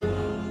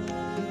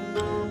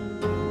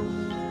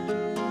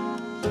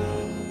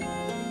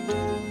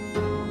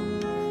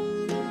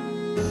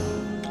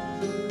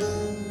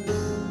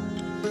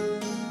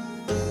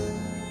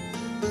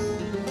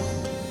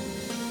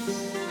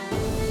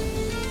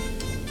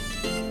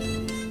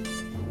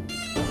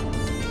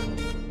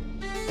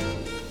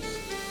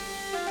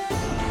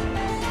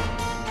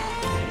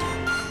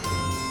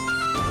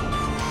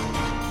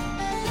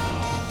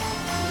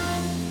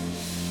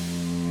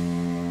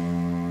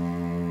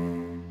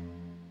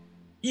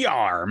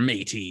Yar,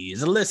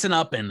 mateys, listen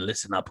up and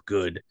listen up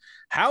good.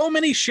 How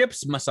many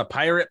ships must a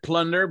pirate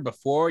plunder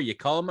before you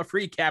call him a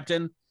free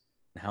captain?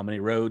 And how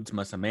many roads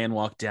must a man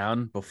walk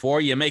down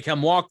before you make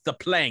him walk the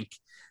plank?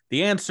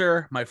 The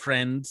answer, my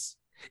friends,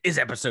 is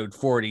episode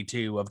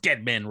 42 of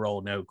Dead Men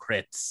Roll No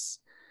Crits.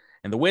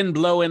 And the wind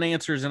blowing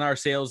answers in our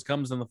sails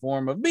comes in the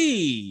form of me,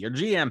 your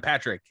GM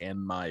Patrick,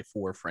 and my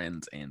four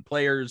friends and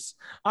players.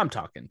 I'm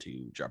talking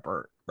to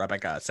Jumper,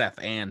 Rebecca, Seth,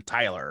 and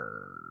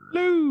Tyler.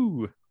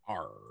 Hello.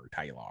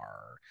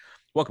 Tyler.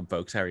 Welcome,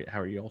 folks. How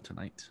are you all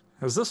tonight?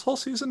 Has this whole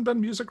season been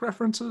music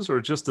references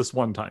or just this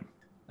one time?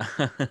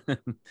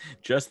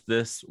 Just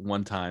this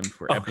one time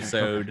for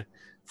episode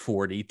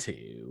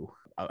 42.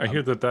 I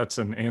hear that that's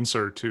an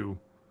answer to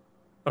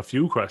a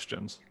few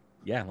questions.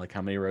 Yeah, like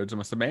how many roads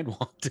must a man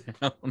walk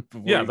down?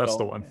 Yeah, that's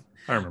the one.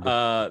 I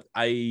remember.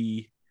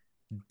 I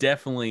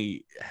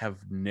definitely have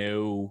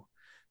no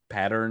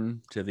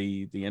pattern to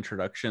the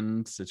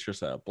introductions. It's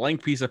just a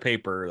blank piece of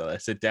paper that I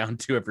sit down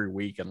to every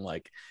week and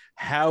like,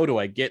 how do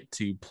I get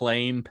to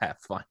playing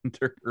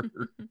Pathfinder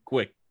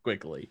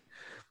quickly?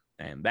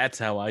 And that's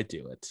how I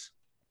do it.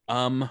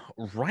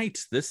 Right.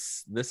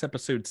 This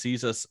episode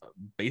sees us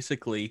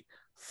basically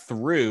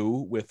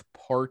through with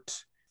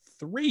part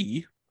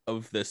 3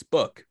 of this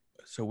book.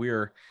 So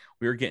we're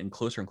getting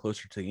closer and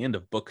closer to the end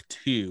of book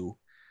 2,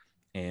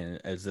 and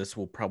as this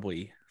will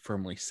probably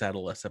firmly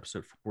settle us,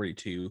 episode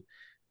 42,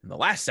 in the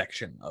last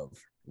section of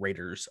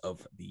Raiders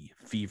of the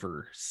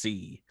Fever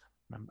Sea.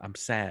 I'm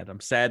sad. I'm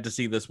sad to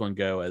see this one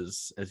go.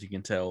 As you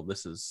can tell,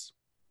 this is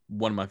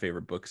one of my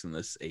favorite books in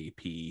this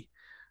AP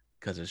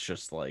because it's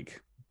just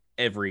like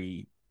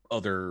every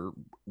other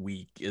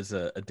week is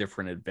a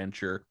different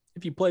adventure.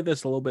 If you play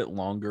this a little bit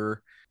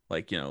longer,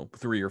 like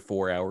 3 or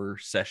 4 hour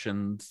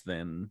sessions,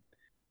 then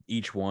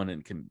each one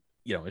and can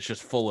it's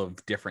just full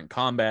of different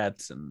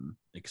combats and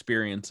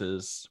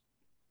experiences.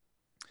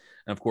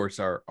 And of course,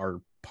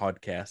 our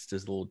podcast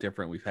is a little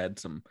different. We've had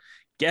some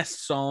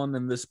guests on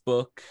in this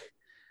book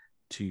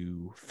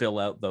to fill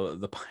out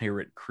the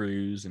pirate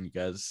cruise, and you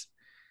guys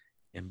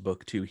in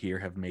book 2 here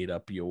have made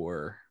up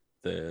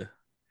the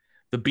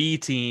B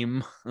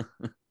team,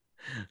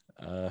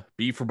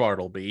 B for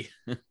Bartleby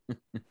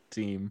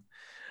team,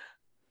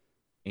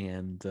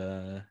 and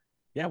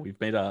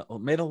we've made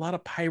a lot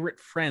of pirate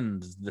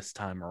friends this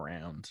time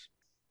around.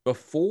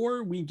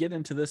 Before we get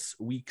into this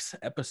week's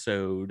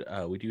episode,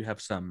 we do have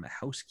some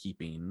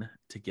housekeeping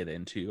to get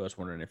into. I was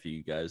wondering if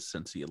you guys,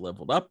 since you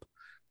leveled up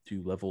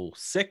to level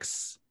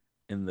 6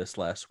 in this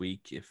last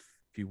week, if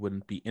you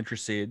wouldn't be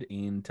interested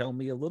in telling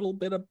me a little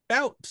bit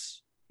about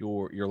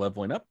your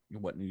leveling up,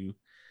 what new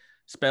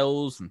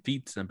spells and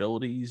feats and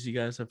abilities you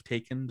guys have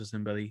taken. Does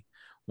anybody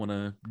want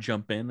to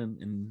jump in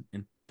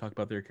and talk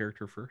about their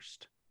character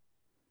first?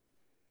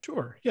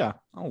 Sure. Yeah.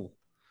 I'll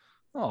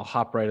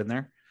hop right in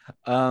there.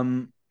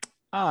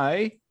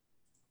 I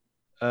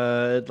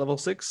at level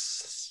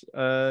 6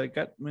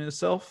 got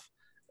myself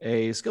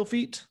a skill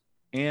feat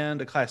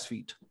and a class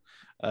feat.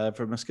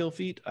 For my skill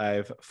feat,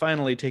 I've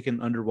finally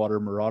taken Underwater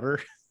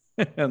Marauder.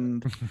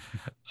 And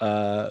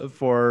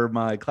for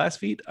my class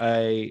feat,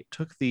 I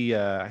took the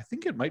I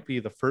think it might be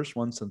the first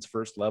one since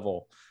first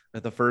level,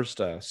 at the first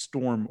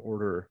Storm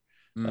Order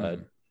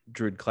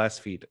Druid class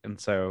feat, and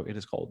so it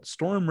is called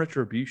Storm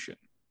Retribution.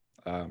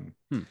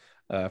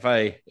 If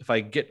I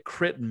get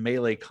crit in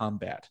melee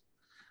combat,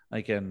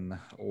 I can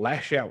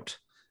lash out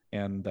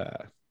and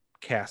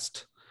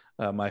cast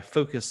my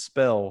focus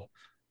spell,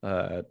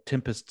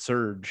 Tempest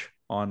Surge,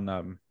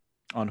 on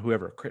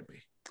whoever crit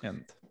me,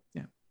 and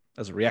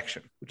as a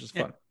reaction, which is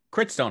fun.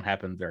 Crits don't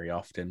happen very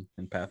often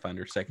in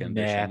Pathfinder Second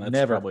Edition. That's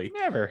never.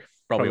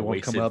 Probably a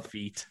wasted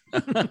feat.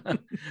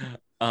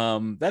 I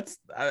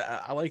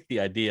like the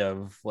idea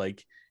of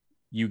like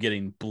you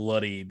getting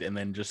bloodied and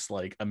then just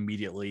like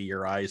immediately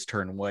your eyes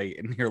turn white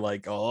and you're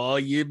like, oh,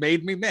 you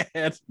made me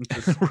mad.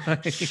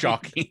 Just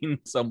shocking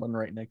someone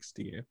right next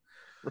to you.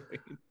 Right.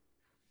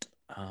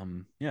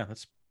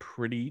 That's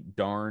pretty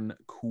darn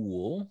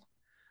cool.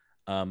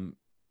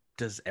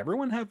 Does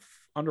everyone have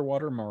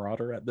Underwater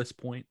Marauder at this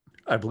point?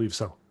 I believe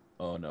so.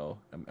 Oh no,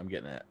 I'm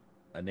getting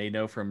a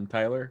nay-no from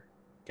Tyler,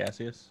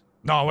 Casius.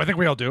 No, I think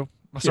we all do.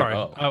 Sorry,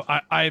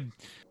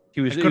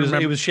 He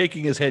was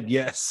shaking his head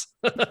yes.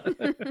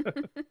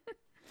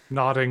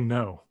 Nodding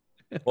no.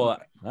 Well,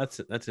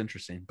 that's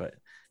interesting. But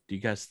do you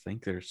guys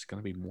think there's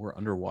going to be more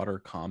underwater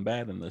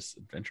combat in this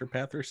adventure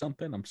path or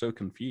something? I'm so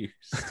confused.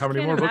 How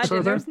many more books are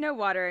there? There's no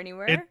water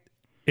anywhere.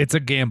 It's a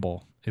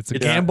gamble. It's a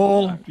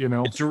gamble.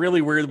 It's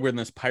really weird when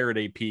this pirate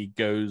AP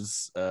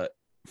goes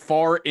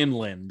far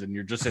inland and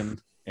you're just in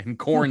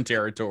corn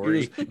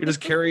territory. You're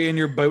just carrying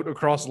your boat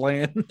across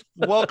land.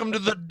 Welcome to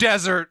the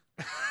desert.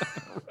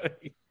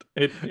 Right.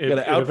 It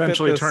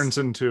eventually turns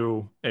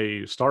into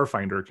a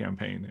Starfinder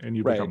campaign, and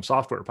you become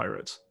software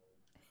pirates.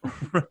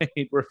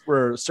 Right.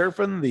 We're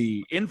surfing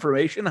the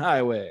information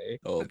highway.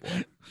 Oh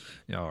boy.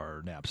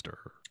 Or Napster.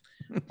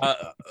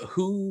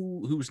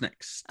 Who's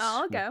next?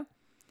 I'll go.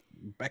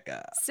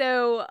 Becca.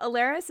 So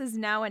Alaris is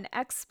now an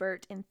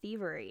expert in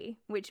thievery,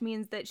 which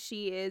means that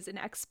she is an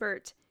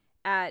expert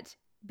at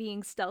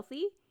being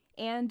stealthy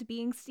and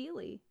being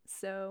steely.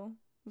 So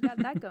we got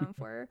that going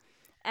for her.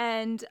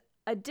 And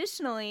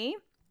additionally,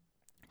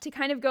 to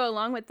kind of go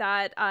along with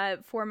that,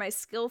 for my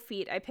skill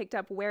feat, I picked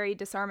up Wary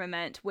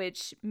Disarmament,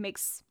 which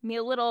makes me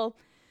a little...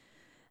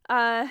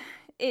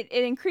 it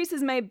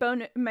increases my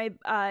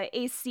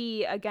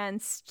AC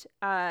against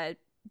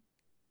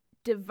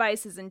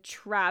devices and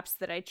traps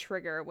that I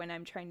trigger when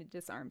I'm trying to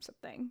disarm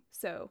something.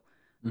 So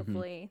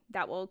hopefully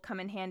that will come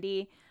in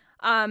handy.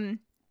 And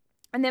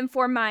then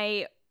for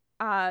my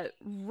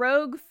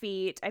rogue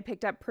feat, I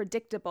picked up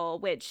Predictable,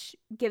 which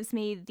gives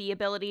me the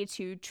ability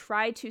to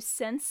try to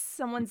sense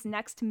someone's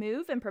next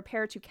move and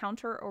prepare to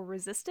counter or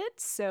resist it.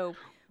 So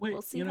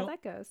we'll see how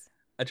that goes.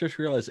 I just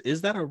realized,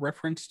 is that a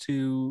reference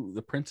to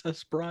The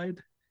Princess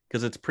Bride?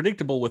 Because it's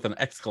predictable with an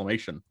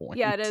exclamation point.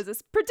 Yeah, it is.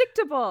 It's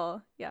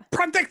predictable. Yeah.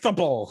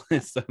 Predictable!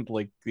 It's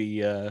like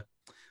the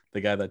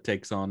guy that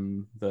takes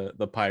on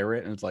the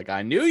pirate, and it's like,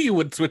 I knew you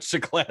would switch to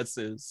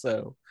classes.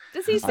 So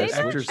does he say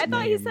that? I thought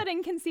name. he said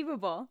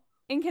inconceivable.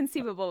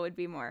 Inconceivable would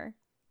be more.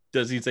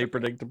 Does he say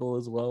predictable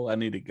as well? I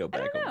need to go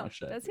back and watch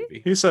that. Does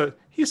movie.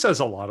 He says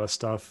a lot of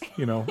stuff.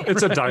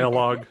 It's a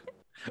dialogue.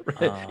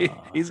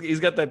 He's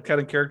got that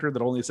kind of character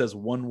that only says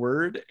one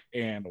word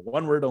and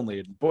one word only.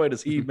 And boy,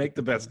 does he make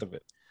the best of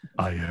it.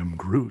 I am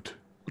Groot.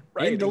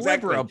 Right,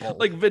 exactly.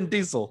 Like Vin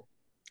Diesel.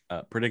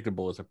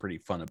 Predictable is a pretty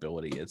fun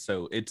ability.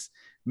 It's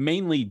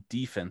mainly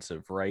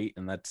defensive, right?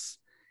 And that's,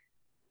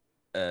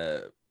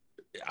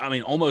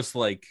 almost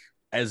like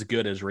as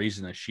good as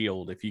raising a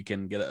shield. If you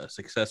can get a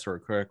success or a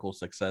critical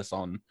success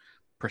on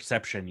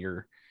perception,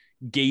 you're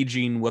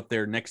gauging what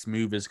their next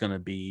move is going to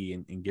be,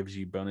 and gives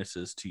you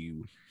bonuses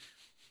to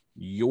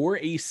your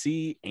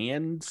AC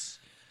and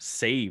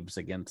saves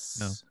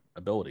against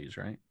abilities,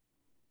 right?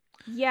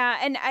 Yeah,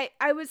 and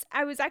I was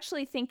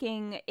actually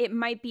thinking it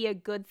might be a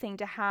good thing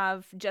to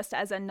have just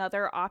as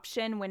another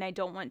option when I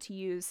don't want to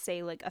use,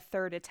 say, like a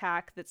third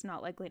attack that's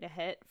not likely to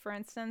hit, for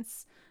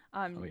instance.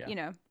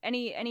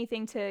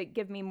 Anything to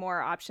give me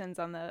more options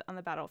on the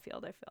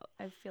battlefield.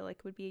 I feel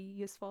like would be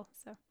useful.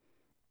 So.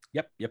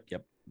 Yep.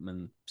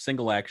 And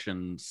single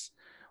actions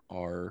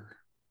are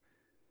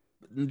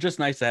just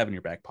nice to have in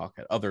your back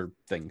pocket. Other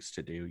things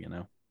to do,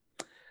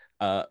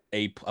 a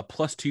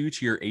 +2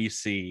 to your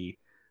AC.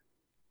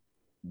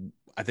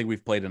 I think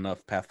we've played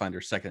enough Pathfinder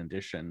 2nd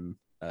Edition.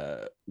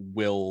 It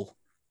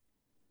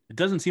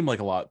doesn't seem like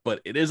a lot,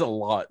 but it is a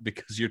lot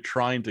because you're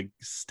trying to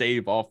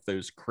stave off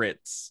those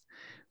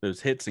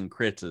hits and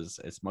crits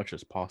as much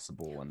as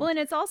possible. And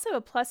it's also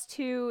a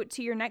 +2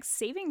 to your next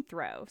saving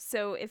throw.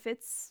 So if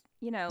it's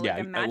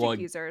a magic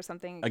user or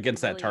something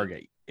against that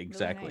target,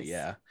 exactly, really nice.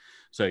 Yeah.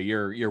 So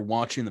you're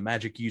watching the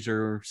magic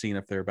user, seeing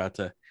if they're about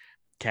to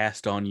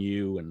cast on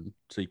you, and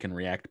so you can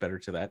react better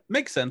to that.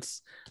 Makes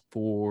sense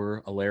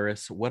for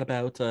Alaris. What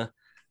about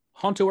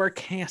Honto or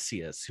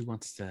Casius, who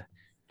wants to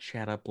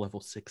chat up level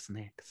 6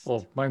 next?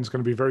 Well, mine's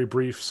going to be very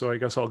brief, so I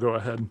guess I'll go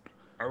ahead.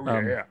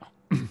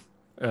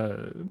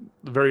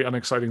 Very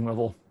unexciting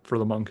level for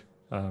the monk.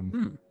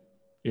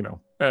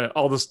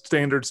 All the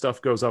standard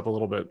stuff goes up a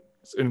little bit.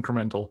 It's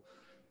incremental.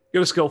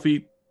 Get a skill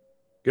feat,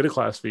 get a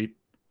class feat.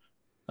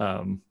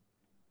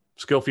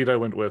 Skill feat I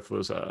went with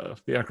was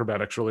the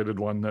acrobatics related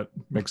one that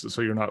makes it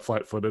so you're not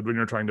flat-footed when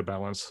you're trying to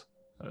balance.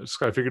 I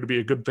figured it'd be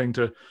a good thing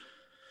to,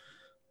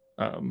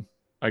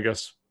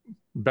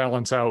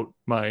 balance out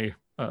my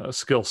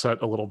skill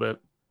set a little bit.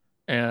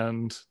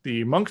 And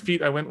the monk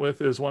feat I went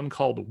with is one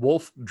called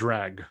Wolf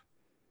Drag,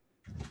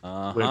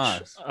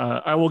 which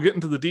I will get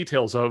into the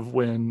details of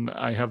when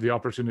I have the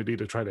opportunity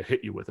to try to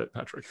hit you with it,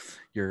 Patrick.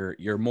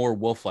 You're more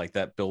wolf-like.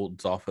 That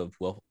builds off of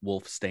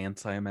wolf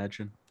stance, I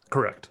imagine.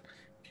 Correct.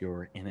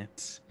 You're in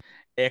it.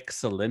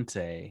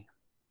 Excelente.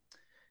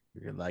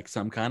 You're like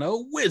some kind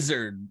of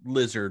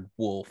lizard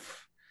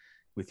wolf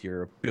with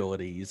your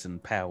abilities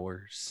and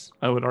powers.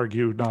 I would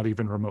argue not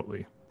even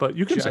remotely, but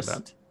you can say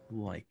that.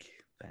 Like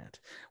that.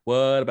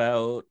 What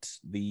about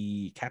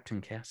the Captain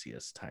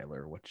Casius,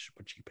 Tyler? What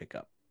you pick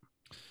up?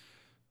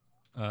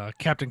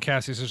 Captain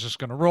Casius is just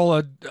going to roll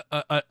a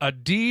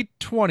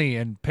D20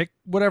 and pick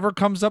whatever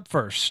comes up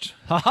first.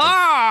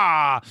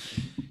 Ha-ha!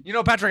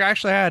 Patrick, I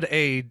actually had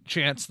a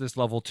chance this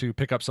level to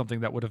pick up something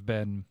that would have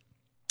been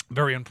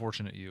very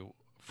unfortunate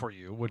for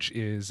you, which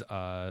is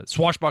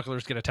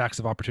swashbucklers get attacks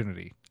of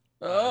opportunity.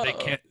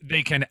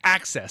 They can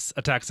access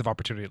attacks of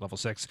opportunity at level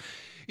 6.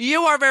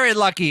 You are very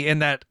lucky in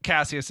that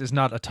Casius is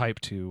not a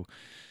type to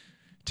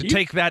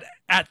take that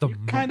at the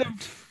moment. Kind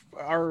of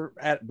are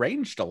at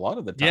ranged a lot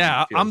of the time.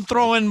 Yeah, I'm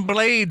throwing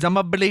blades. I'm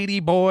a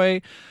bladey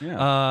boy.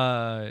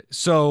 Yeah.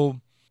 So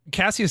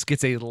Casius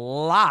gets a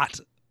lot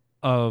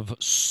of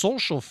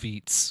social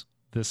feats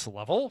this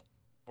level,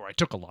 or I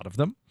took a lot of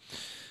them.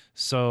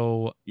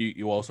 So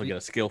you also get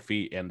a skill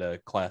feat and a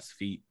class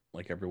feat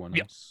like everyone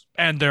else.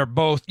 And they're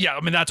both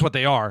that's what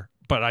they are.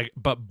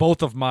 But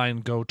both of mine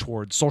go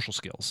towards social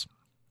skills,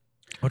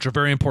 which are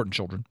very important,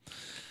 children.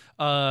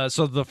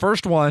 So the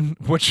first one,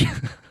 which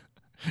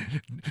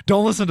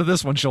don't listen to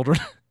this one, children,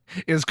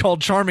 is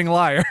called Charming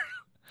Liar.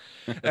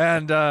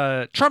 And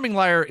Charming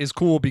Liar is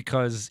cool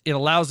because it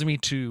allows me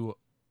to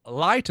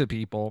lie to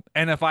people,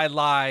 and if I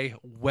lie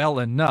well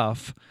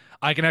enough,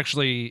 I can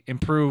actually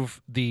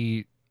improve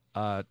the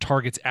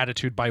target's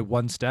attitude by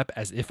one step,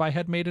 as if I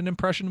had made an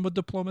impression with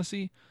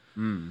diplomacy.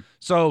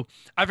 So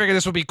I figured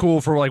this would be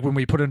cool for like when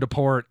we put into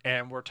port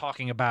and we're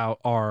talking about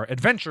our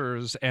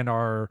adventures and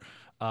our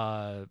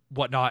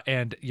whatnot,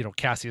 and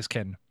Casius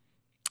can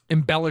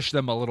embellish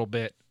them a little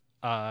bit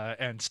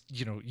and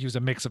use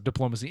a mix of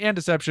diplomacy and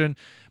deception,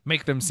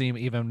 make them seem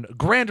even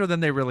grander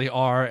than they really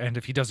are. And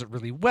if he does it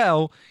really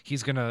well,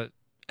 he's gonna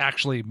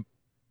actually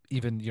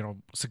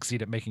even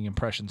succeed at making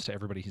impressions to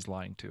everybody he's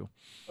lying to.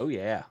 Oh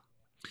yeah.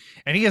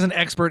 And he is an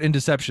expert in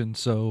deception,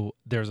 so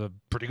there's a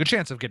pretty good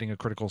chance of getting a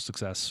critical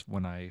success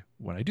when I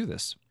do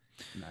this.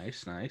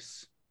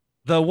 Nice.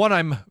 The one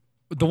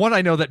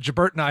I know that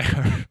Jabert and I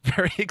are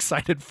very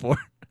excited for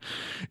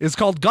is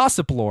called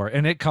Gossip Lore,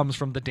 and it comes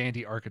from the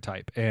dandy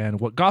archetype. And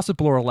what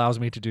Gossip Lore allows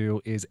me to do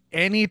is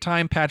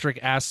anytime Patrick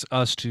asks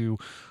us to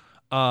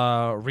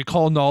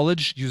recall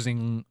knowledge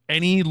using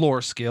any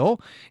lore skill,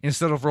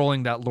 instead of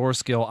rolling that lore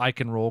skill, I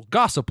can roll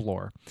Gossip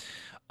Lore.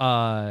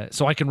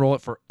 So I can roll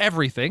it for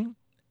everything.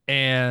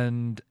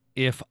 And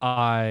if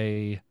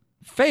I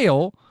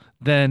fail,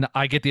 then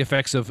I get the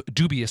effects of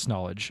dubious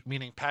knowledge,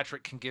 meaning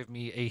Patrick can give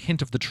me a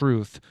hint of the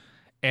truth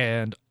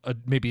and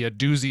maybe a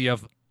doozy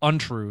of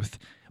untruth,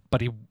 but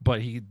he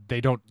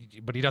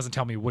doesn't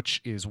tell me which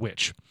is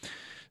which.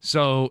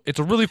 So it's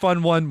a really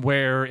fun one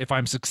where if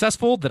I'm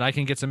successful, then I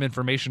can get some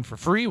information for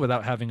free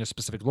without having a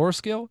specific lore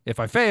skill. If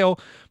I fail,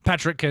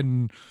 Patrick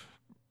can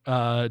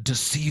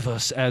deceive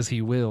us as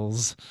he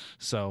wills.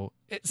 So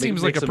it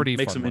seems like a pretty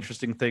fun some one.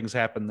 Interesting things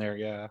happen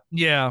there.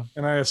 Yeah.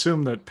 And I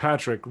assume that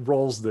Patrick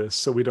rolls this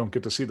so we don't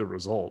get to see the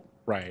result.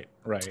 Right.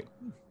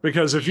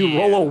 Because if you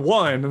roll a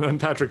 1 and then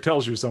Patrick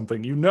tells you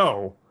something,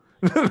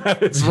 that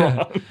it's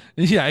wrong.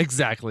 Yeah,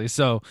 exactly.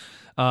 So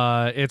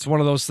it's one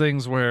of those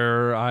things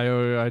where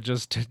I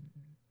just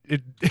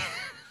it's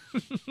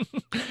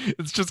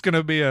just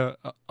gonna be a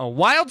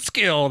wild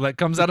skill that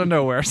comes out of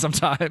nowhere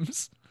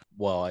sometimes.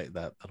 Well,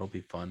 that'll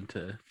be fun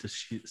to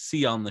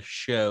see on the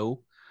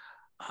show.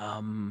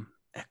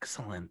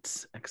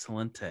 Excellent.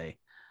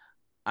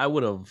 I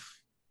would have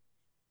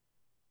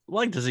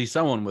liked to see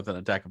someone with an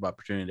attack of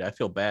opportunity. I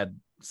feel bad.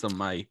 Some of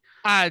my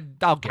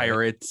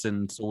pirates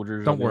and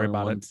soldiers don't worry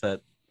about it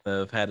that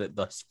have had it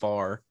thus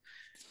far.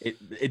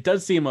 It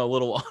does seem a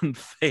little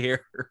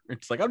unfair.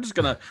 It's like, I'm just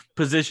gonna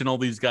position all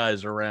these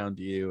guys around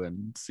you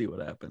and see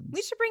what happens.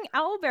 We should bring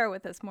Owlbear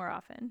with us more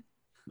often.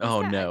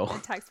 Oh no,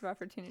 attacks of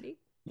opportunity.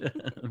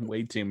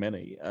 Way too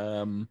many.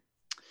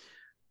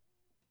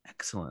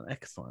 Excellent.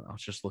 I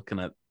was just looking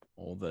at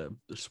all the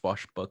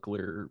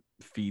swashbuckler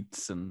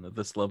feats, and at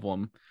this level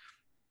I'm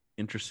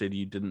interested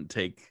you didn't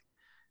take.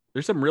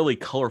 There's some really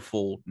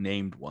colorful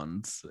named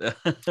ones.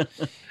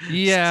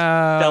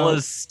 Yeah.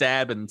 Stella's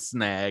Stab and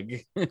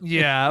Snag.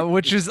 Yeah,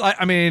 which is,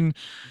 I mean,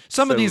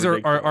 some of these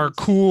are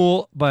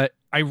cool, but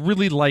I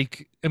really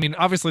like,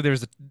 obviously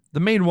there's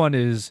the main one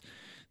is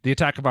the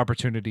attack of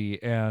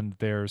opportunity, and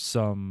there's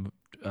some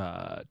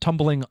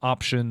tumbling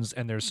options,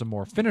 and there's some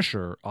more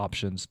finisher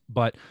options.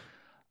 But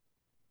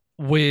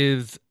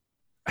with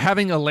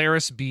having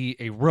Alaris be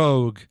a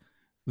rogue,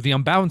 the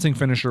unbalancing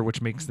finisher,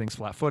 which makes things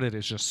flat-footed,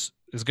 is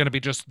going to be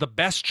just the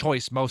best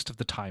choice most of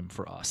the time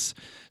for us.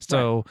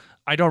 So right.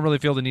 I don't really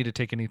feel the need to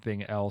take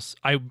anything else.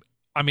 I'm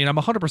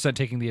 100%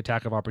 taking the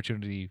attack of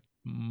opportunity,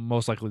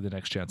 most likely the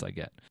next chance I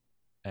get,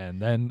 and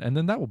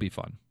then that will be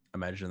fun.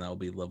 Imagine that will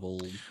be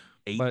level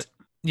 8.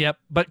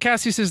 But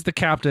Casius is the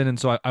captain, and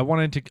so I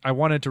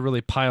wanted to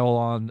really pile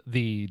on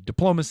the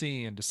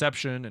diplomacy and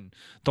deception and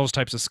those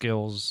types of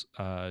skills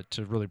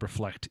to really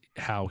reflect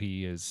how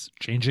he is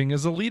changing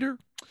as a leader.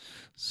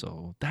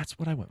 So that's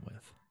what I went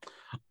with.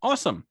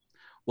 Awesome.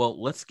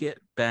 Well, let's get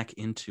back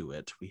into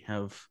it. We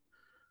have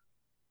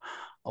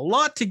a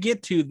lot to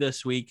get to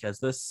this week, as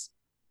this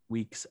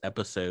week's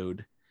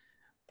episode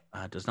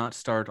does not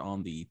start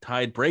on the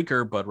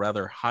Tidebreaker, but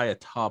rather high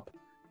atop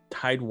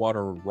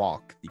Tidewater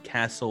Rock, the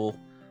castle,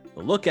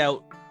 the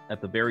lookout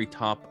at the very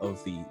top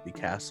of the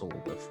castle,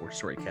 the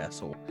 4-story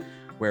castle,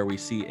 where we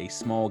see a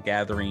small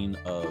gathering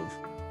of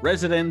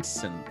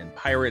residents and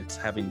pirates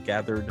having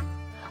gathered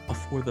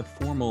for the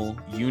formal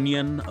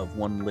union of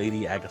one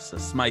Lady Agatha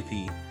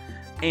Smythe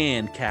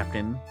and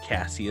Captain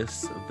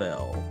Casius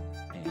Vell.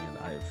 And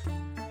I've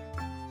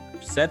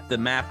set the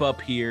map up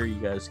here. You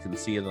guys can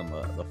see it on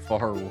the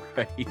far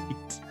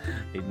right.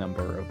 A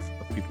number of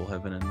people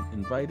have been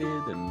invited,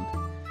 and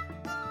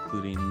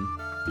including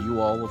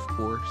you all, of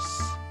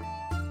course,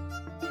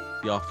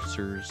 the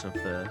officers of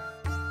the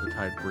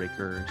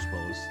Tidebreaker, as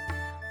well as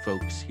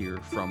folks here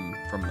from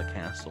the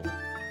castle.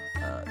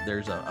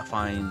 There's a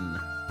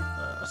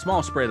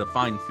small spread of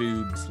fine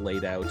foods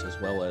laid out, as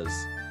well as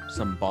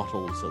some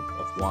bottles of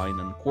wine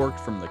uncorked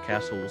from the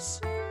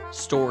castle's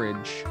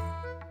storage.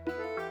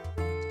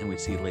 And we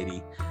see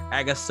Lady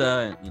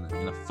Agatha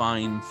in a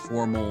fine,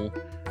 formal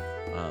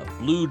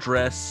blue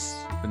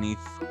dress beneath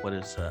what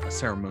is a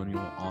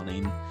ceremonial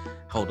awning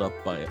held up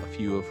by a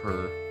few of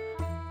her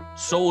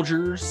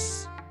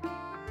soldiers,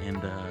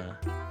 and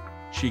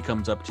she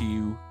comes up to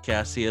you,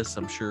 Casius,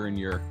 I'm sure in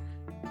your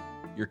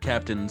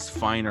captain's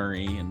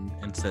finery,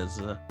 and says,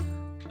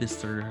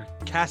 Mr.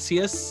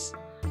 Casius,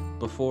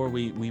 before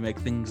we make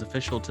things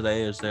official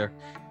today, is there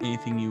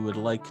anything you would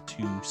like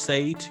to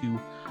say to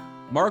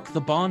mark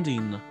the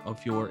bonding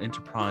of your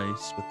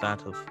enterprise with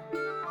that of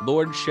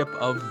lordship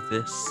of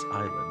this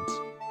island?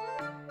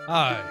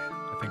 I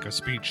think a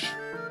speech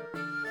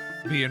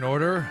be in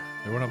order.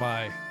 They're one of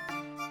my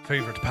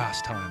favorite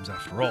pastimes,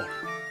 after all.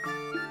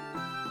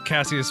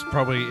 Casius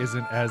probably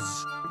isn't as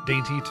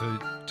dainty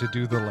to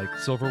do the like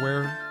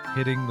silverware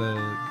hitting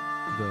the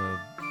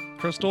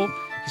crystal.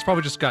 He's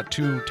probably just got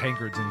 2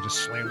 tankards and he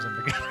just slams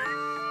them together.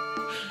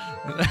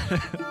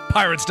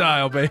 Pirate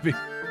style, baby.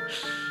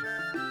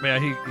 Yeah,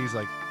 he's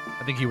like,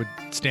 I think he would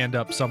stand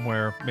up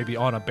somewhere, maybe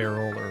on a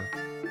barrel or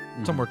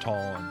somewhere tall,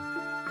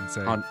 and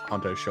say,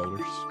 Honto's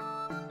shoulders.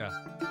 Yeah.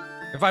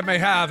 If I may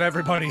have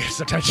everybody's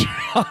attention.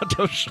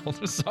 Honto's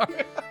shoulders,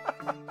 sorry.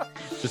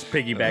 Just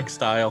piggyback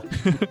style.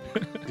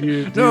 Do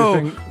you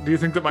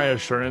think that my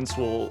assurance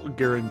will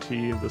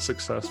guarantee the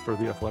success for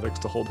the athletics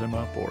to hold him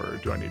up, or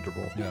do I need to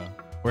roll? Yeah.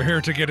 We're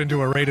here to get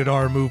into a rated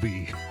R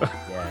movie.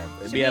 Yeah,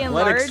 it'd be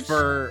athletics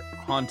for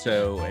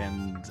Honto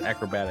and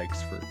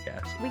acrobatics for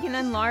Cassius. We can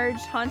enlarge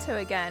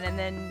Honto again, and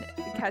then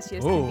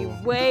Casius can be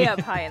way up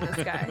high in the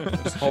sky.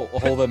 Just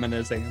hold him in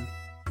his hand.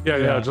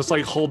 Yeah, just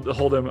like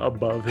hold him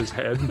above his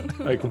head,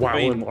 like while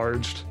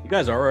enlarged. You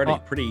guys are already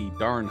pretty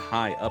darn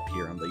high up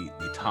here on the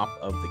top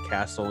of the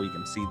castle. You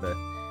can see the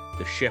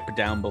ship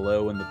down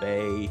below in the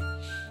bay.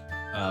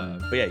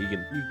 But yeah, you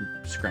can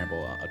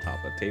scramble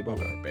atop a table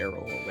or a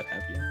barrel or what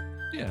have you.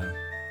 Yeah.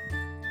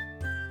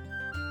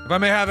 If I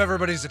may have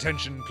everybody's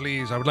attention,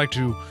 please, I would like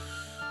to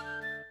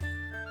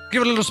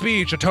give a little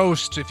speech, a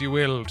toast, if you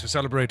will, to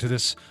celebrate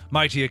this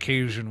mighty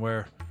occasion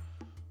where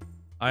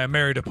I am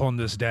married upon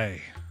this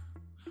day.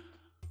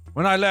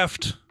 When I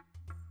left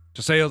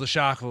to sail the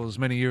shackles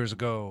many years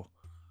ago,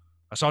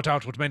 I sought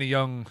out what many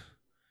young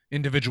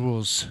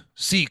individuals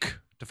seek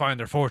to find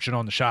their fortune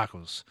on the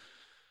shackles.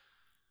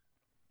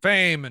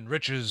 Fame and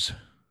riches,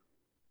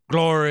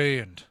 glory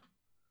and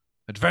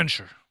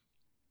adventure.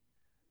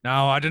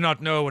 Now, I did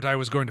not know what I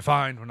was going to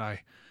find when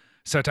I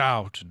set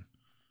out, and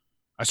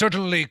I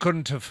certainly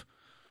couldn't have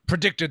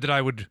predicted that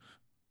I would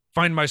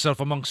find myself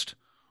amongst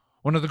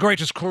one of the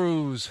greatest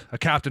crews a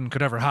captain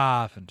could ever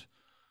have, and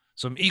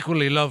some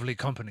equally lovely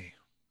company.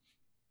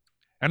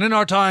 And in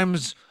our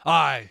times,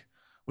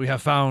 we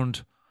have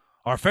found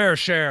our fair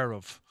share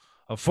of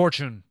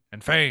fortune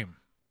and fame.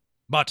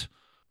 But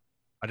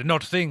I did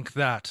not think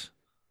that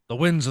the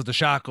winds of the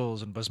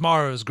shackles and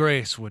Basmara's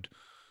grace would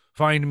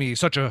find me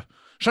such a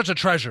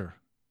treasure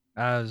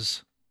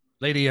as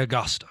Lady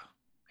Augusta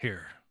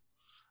here.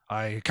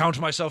 I count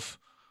myself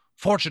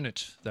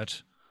fortunate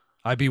that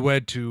I be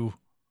wed to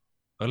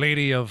a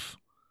lady of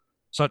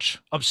such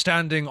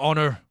upstanding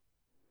honor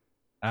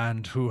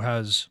and who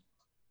has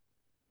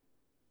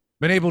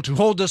been able to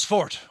hold this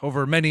fort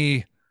over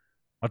many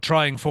a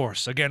trying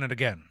force again and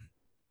again.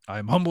 I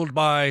am humbled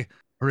by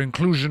her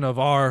inclusion of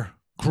our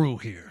crew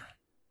here.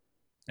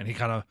 And he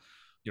kind of,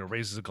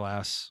 raises a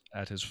glass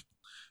at his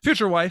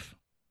future wife.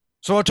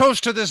 So a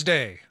toast to this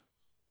day.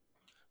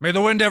 May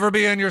the wind ever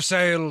be in your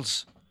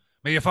sails.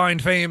 May you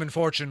find fame and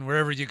fortune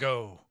wherever you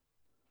go.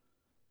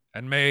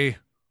 And may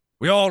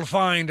we all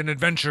find an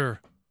adventure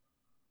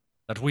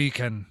that we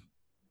can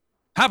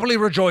happily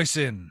rejoice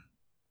in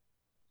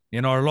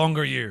our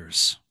longer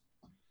years.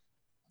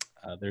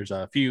 There's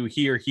a few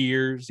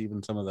here's,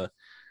 even some of the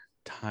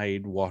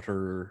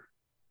Tidewater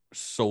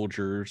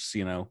soldiers,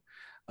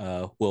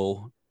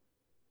 will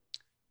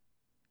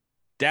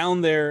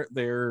down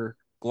their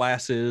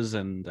glasses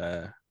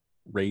and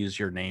raise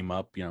your name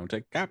up,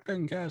 to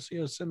Captain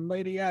Casius and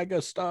Lady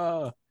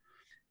Augusta,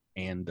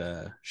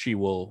 and she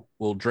will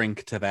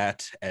drink to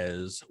that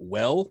as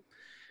well.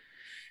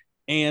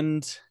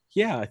 And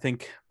yeah, I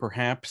think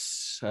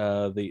perhaps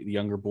the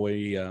younger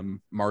boy,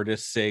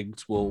 Martis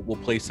Siggs, will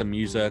play some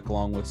music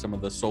along with some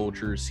of the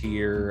soldiers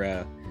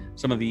here.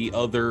 Some of the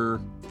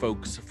other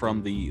folks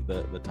from the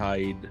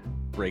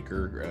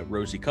Tidebreaker,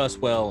 Rosie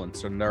Cuswell and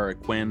Sonara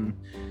Quinn,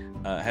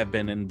 have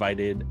been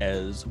invited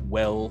as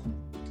well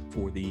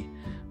for the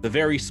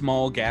very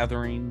small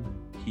gathering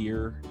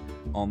here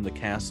on the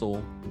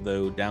castle.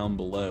 Though down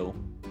below,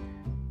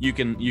 you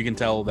can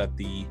tell that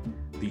the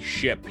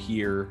ship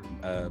here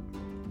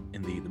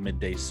in the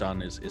midday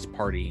sun is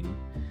partying.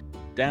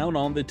 Down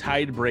on the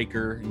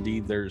Tidebreaker,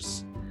 indeed,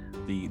 there's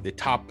the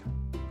top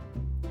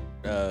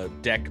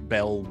deck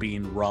bell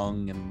being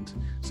rung and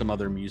some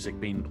other music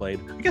being played.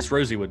 I guess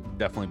Rosie would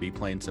definitely be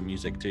playing some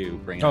music too,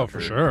 bringing out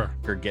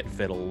her get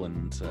fiddle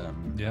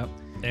and yep.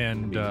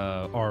 And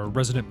our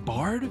resident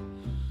bard.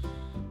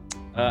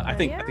 I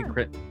think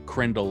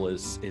Krendel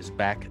is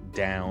back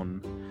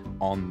down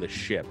on the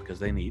ship because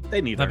they need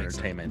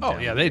entertainment. Oh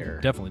yeah, they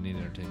definitely need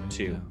entertainment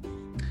too.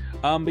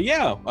 Yeah. But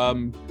yeah,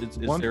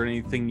 is there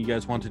anything you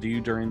guys want to do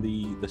during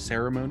the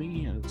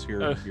ceremony as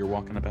you're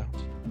walking about?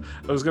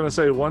 I was gonna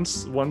say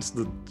once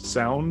the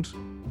sound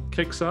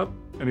kicks up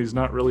and he's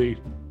not really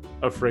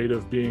afraid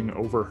of being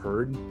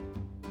overheard,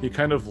 he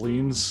kind of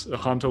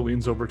Hanto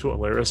leans over to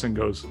Alaris and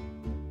goes,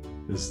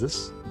 "Is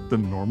this the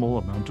normal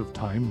amount of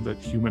time that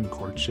human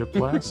courtship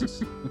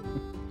lasts?"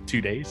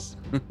 2 days.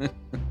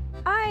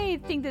 I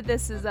think that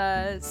this is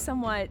a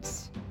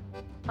somewhat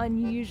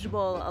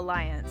unusual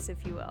alliance,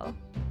 if you will.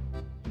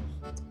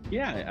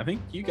 Yeah, I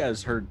think you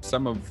guys heard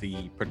some of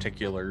the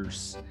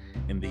particulars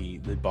in the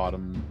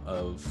bottom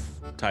of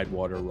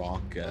Tidewater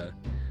Rock.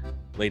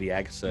 Lady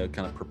Agatha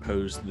kind of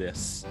proposed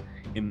this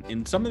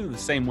in some of the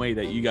same way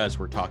that you guys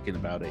were talking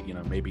about it. You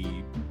know,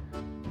 maybe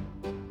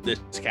this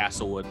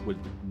castle would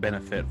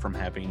benefit from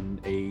having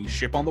a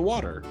ship on the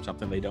water,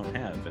 something they don't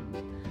have, and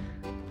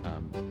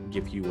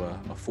give you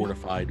a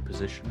fortified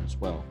position as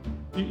well.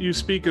 You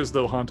speak as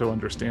though Hanto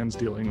understands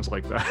dealings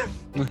like that.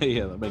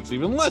 Yeah, that makes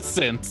even less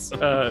sense.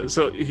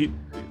 So he,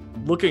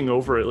 looking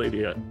over at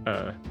Lady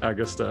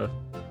Augusta,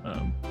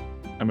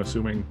 I'm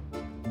assuming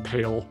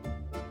pale,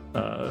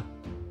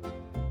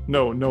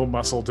 no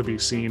muscle to be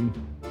seen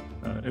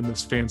in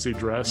this fancy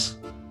dress.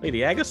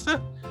 Lady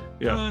Augusta?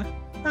 Yeah.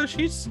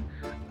 She's.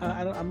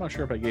 I'm not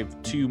sure if I gave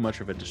too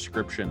much of a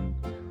description.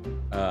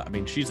 I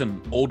mean, she's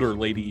an older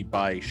lady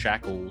by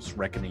Shackle's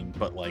reckoning,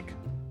 but like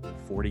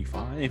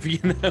 45, you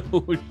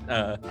know.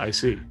 I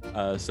see.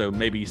 So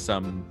maybe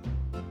some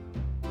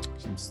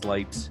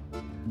slight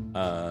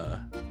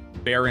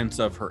variance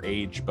of her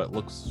age, but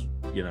looks,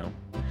 you know,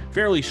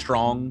 fairly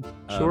strong.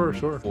 Sure.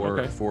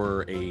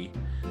 For a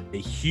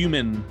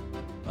human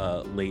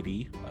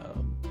lady.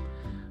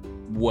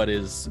 What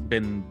has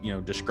been, you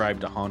know,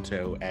 described to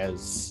Hanto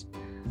as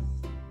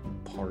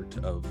part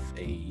of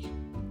a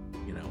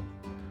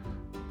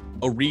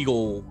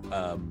regal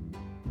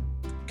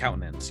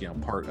countenance, you know,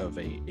 part of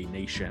a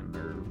nation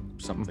or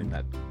something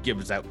that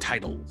gives out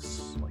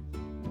titles like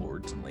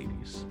lords and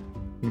ladies.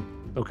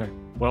 Okay,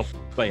 well,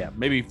 but yeah,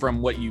 maybe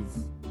from what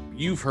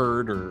you've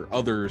heard or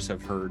others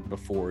have heard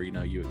before, you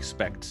know, you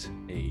expect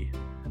a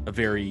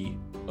very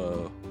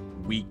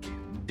weak,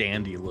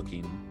 dandy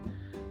looking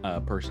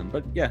person.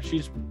 But yeah,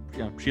 she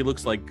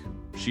looks like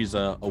she's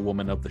a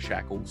woman of the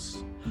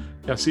shackles.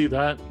 Yeah, see,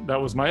 that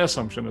was my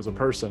assumption as a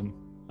person.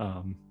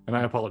 And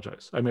I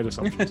apologize. I made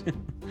assumptions.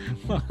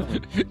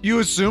 You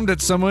assumed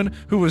that someone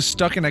who was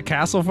stuck in a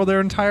castle for their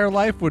entire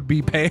life would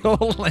be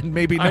pale and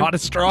maybe not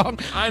as strong.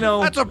 I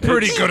know. That's a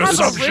pretty good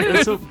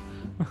assumption.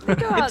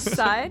 Go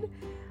outside.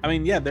 I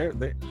mean, yeah,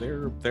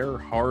 they're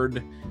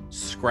hard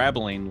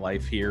scrabbling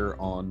life here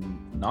on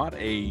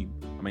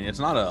it's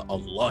not a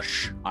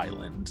lush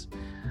island.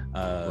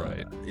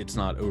 Right. It's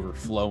not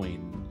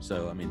overflowing.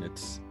 So, I mean,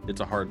 it's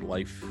a hard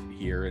life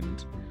here,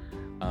 and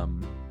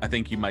I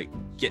think you might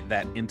get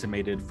that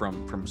intimated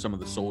from some of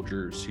the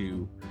soldiers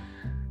who,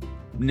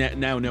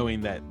 now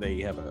knowing that they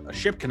have a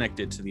ship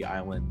connected to the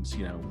islands,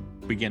 you know,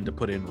 begin to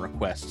put in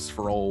requests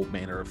for all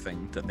manner of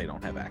things that they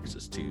don't have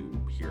access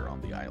to here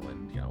on the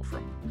island. You know,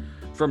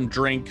 from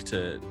drink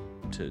to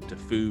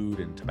food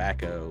and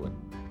tobacco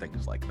and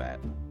things like that.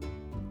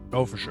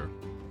 Oh, for sure.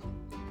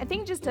 I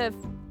think just to,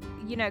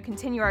 you know,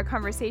 continue our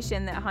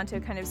conversation that Hanto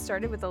kind of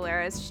started with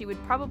Alaris, she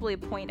would probably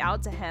point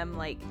out to him,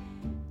 like,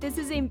 this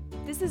is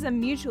a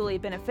mutually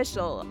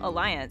beneficial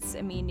alliance.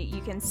 I mean, you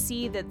can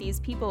see that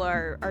these people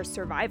are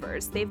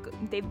survivors.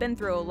 They've been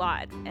through a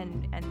lot,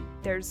 and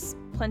there's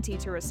plenty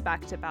to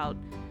respect about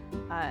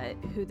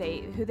who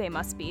they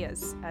must be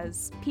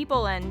as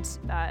people and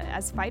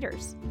as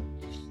fighters.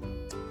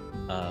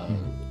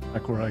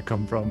 Back where I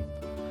come from,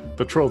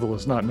 betrothal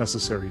is not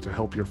necessary to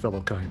help your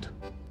fellow kind.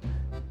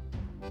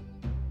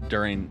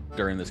 During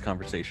this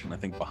conversation, I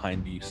think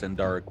behind you,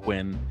 Sendara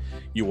Quinn,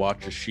 you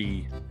watch as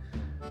she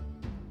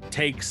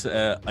takes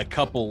a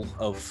couple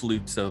of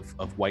flutes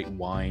of white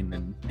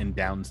wine and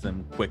downs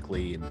them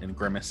quickly and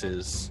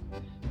grimaces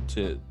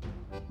to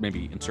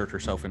maybe insert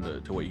herself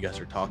into what you guys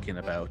are talking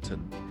about,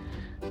 and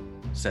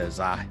says,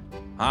 I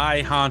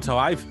Hanto,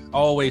 I've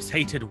always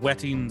hated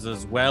weddings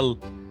as well.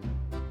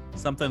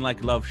 Something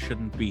like love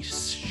shouldn't be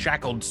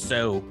shackled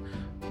so,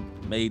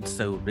 made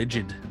so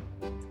rigid.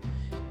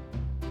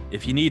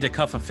 If you need to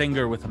cuff a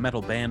finger with a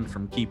metal band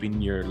from keeping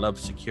your love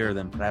secure,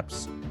 then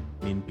perhaps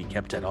needn't be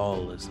kept at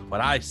all, is what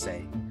I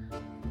say.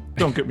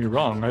 Don't get me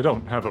wrong, I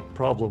don't have a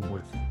problem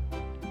with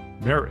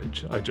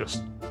marriage. I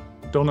just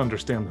don't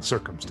understand the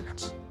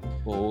circumstance.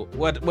 Well,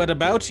 what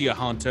about you,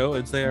 Hanto?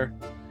 Is there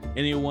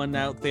anyone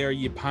out there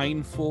you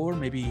pine for?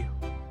 Maybe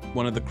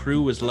one of the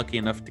crew was lucky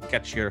enough to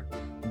catch your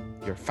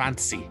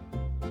fancy.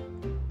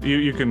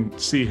 You can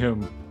see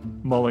him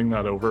mulling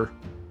that over,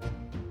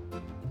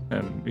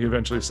 and he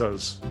eventually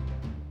says,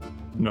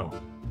 no,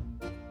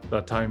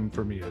 that time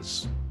for me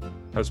has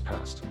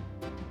passed.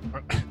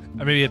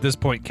 Maybe at this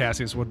point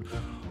Cassius would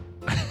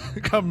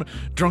come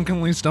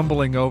drunkenly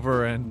stumbling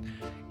over, and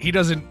he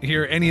doesn't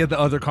hear any of the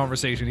other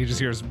conversation. He just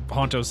hears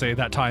Hanto say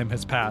that time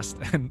has passed,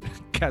 and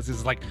Cassius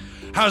is like,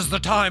 has the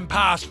time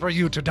passed for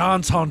you to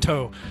dance,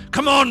 Hanto?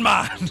 Come on,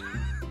 man!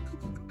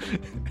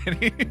 And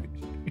he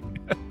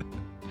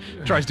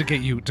tries to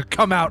get you to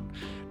come out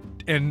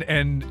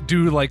and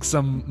do like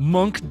some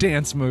monk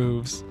dance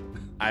moves.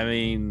 I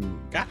mean,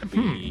 gotta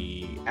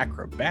be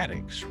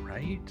acrobatics,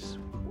 right?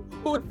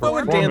 What would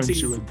Performance, dancing?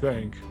 you would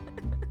think.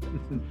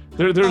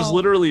 There's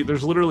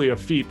literally a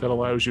feat that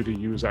allows you to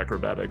use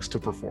acrobatics to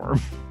perform.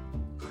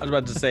 I was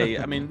about to say,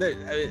 I mean,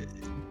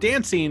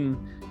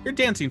 dancing. You're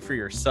dancing for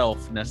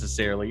yourself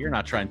necessarily. You're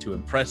not trying to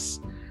impress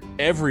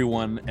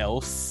everyone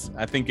else.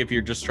 I think if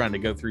you're just trying to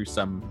go through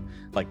some,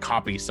 like,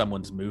 copy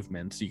someone's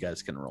movements, you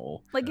guys can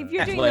roll. Like if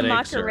you're doing the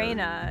Athletics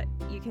Macarena,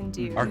 you can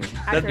do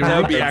that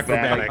would be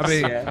acrobatics. I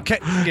mean,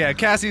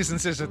 Casius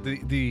insists that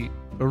the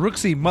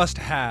Uruxi must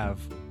have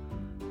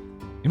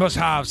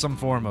some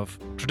form of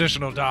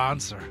traditional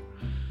dance or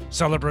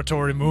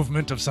celebratory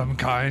movement of some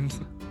kind.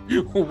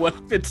 What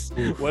if it's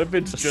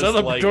just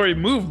Celebratory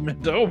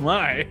movement. Oh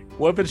my.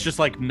 What if it's just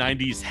like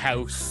 90s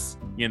house,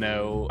 you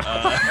know,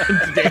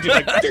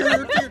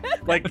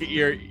 like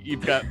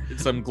you've got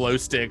some glow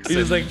sticks.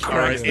 He's like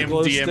Christ, the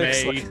glow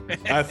sticks, MDMA.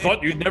 like, I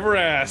thought you'd never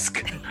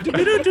ask.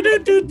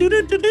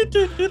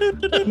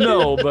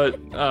 No, but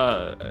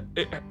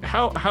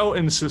how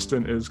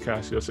insistent is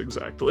Casius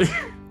exactly?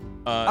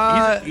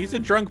 He's a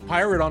drunk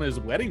pirate on his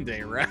wedding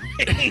day, right?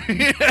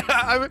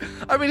 Yeah,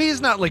 I mean, he's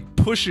not like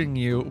pushing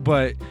you,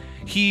 but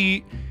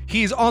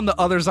he's on the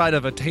other side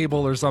of a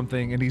table or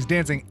something, and he's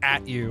dancing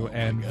at you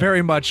and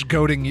very much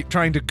goading you,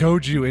 trying to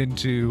goad you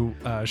into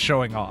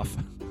showing off.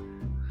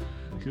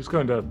 He's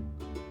going to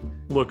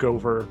look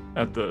over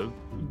at the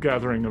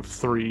gathering of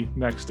three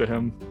next to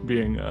him,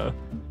 being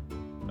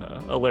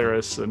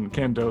Alaris and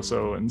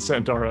Candoso and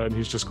Santara, and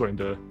he's just going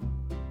to.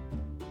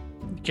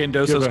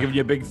 Candoso's giving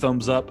you a big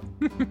thumbs up.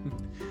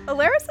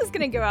 Alaris is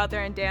gonna go out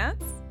there and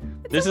dance.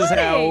 This is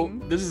how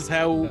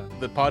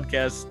the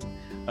podcast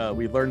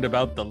we learned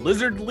about the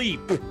lizard leap.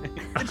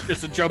 It's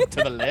just a jump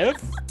to the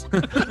left.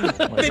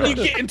 Then you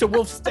get into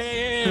wolf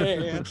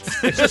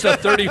stance. It's just a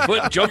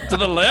 30-foot jump to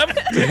the left.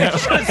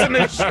 It's just an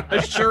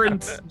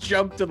assurance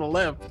jump to the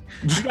left.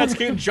 You guys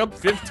can't jump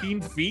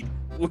 15 feet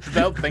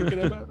without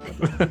thinking about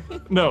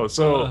it. No,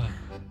 so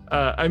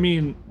I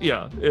mean,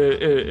 yeah,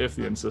 if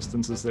the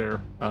insistence is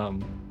there,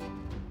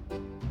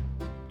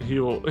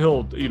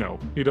 he'll you know,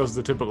 he does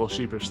the typical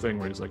sheepish thing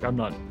where he's like, I'm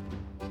not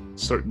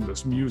certain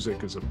this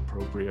music is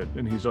appropriate,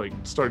 and he's like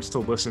starts to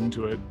listen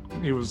to it.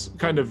 He was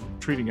kind of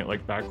treating it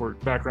like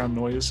background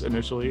noise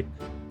initially.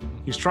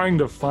 He's trying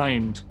to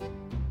find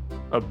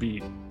a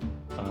beat,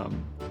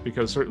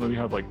 because certainly we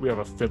have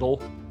a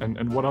fiddle,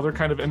 and what other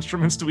kind of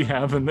instruments do we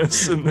have in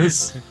this you know,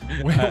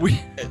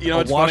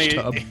 it's funny.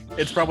 tub.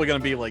 It's probably going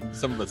to be like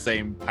some of the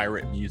same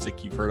pirate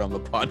music you've heard on the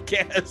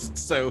podcast.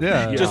 So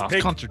Yeah, just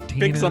pick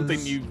concertinas. something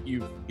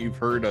you've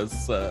heard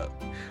us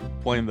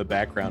play in the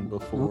background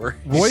before.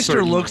 Royster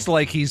Certainly. looks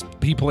like he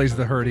plays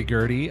the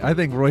hurdy-gurdy. I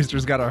think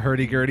Royster's got a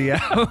hurdy-gurdy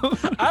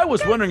out. I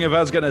was wondering if I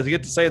was going to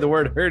get to say the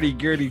word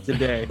hurdy-gurdy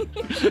today.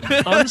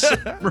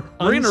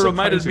 Marina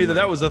reminded me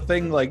that was a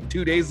thing like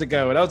 2 days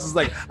ago, and I was just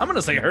like, I'm going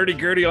to say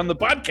hurdy-gurdy on the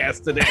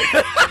podcast today.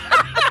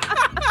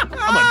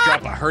 I'm going to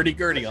drop a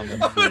hurdy-gurdy on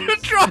them. I'm gonna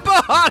drop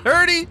a hot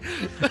hurdy.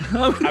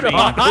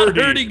 Hot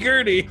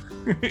hurdy-gurdy.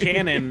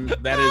 Canon,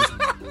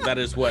 that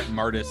is what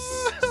Martis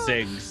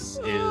Siggs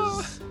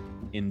is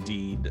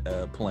indeed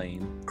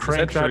playing.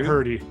 Crank that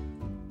hurdy.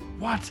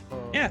 What?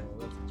 Yeah.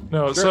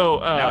 No, Sure. so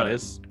Now it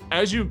is.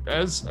 as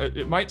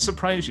it might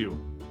surprise you,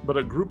 but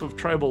a group of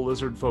tribal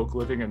lizard folk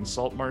living in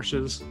salt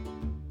marshes,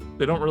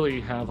 they don't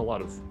really have a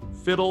lot of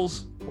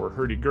fiddles or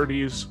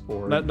hurdy-gurdies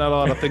or Not a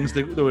lot of things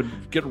that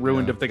would get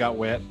ruined if they got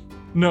wet.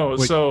 no.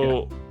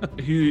 So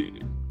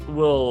he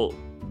will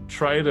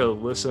try to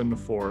listen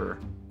for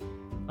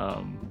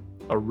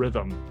a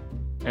rhythm,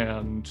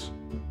 and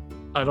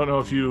I don't know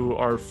if you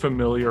are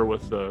familiar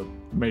with the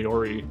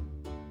Maori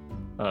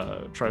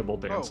tribal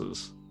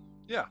dances.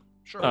 Yeah,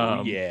 sure.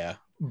 Yeah.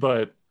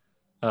 But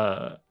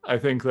I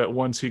think that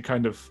once he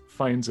kind of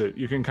finds it,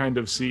 you can kind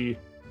of see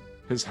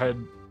his head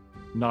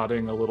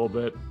nodding a little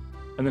bit,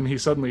 and then he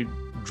suddenly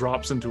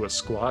drops into a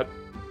squat,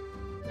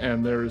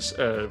 and there's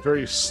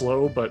very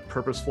slow but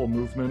purposeful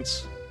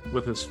movements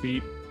with his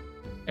feet,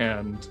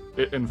 and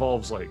it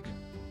involves like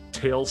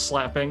tail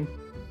slapping,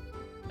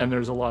 and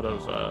there's a lot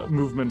of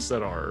movements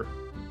that are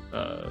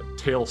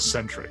tail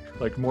centric,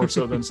 like more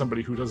so than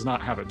somebody who does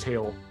not have a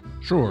tail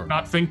Sure.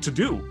 not think to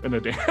do in a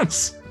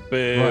dance.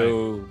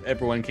 Boo.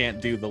 Everyone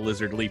can't do the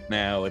lizard leap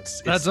now.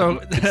 It's so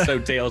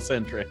tail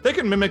centric. They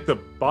can mimic the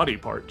body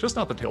part, just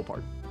not the tail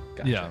part.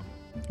 Gotcha. Yeah.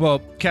 Well,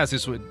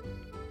 Casius would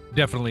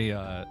definitely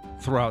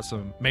throw out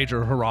some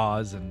major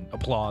hurrahs and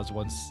applause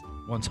once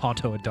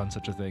Honto had done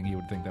such a thing. He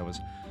would think that was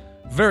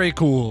very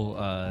cool.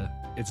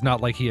 It's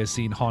not like he has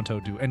seen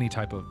Honto do any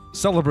type of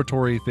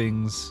celebratory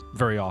things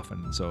very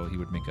often, so he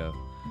would make a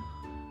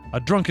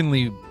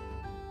drunkenly,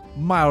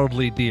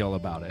 mildly deal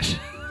about it.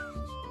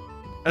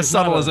 As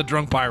subtle as a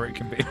drunk pirate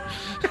can be.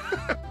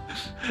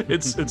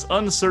 It's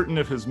uncertain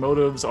if his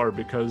motives are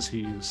because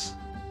he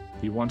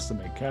wants to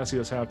make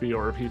Casius happy,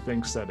 or if he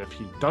thinks that if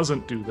he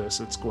doesn't do this,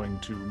 it's going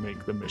to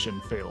make the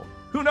mission fail.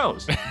 Who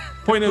knows?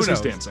 Point is,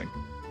 he's dancing.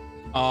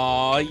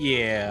 Oh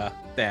yeah,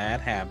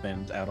 that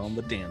happened out on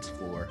the dance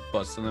floor,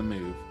 busting a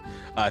move.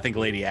 I think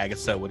Lady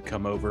Agatha would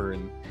come over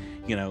and,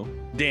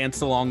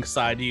 dance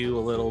alongside you a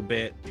little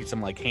bit, do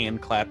some like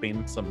hand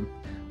clapping, some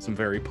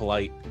very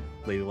polite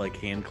ladylike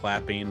hand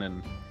clapping,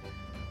 and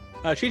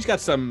she's got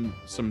some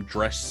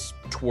dress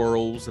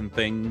twirls and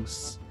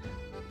things,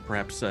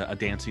 perhaps a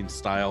dancing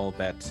style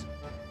that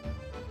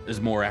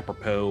is more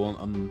apropos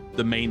on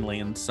the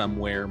mainland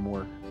somewhere,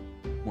 more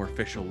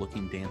official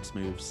looking dance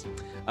moves.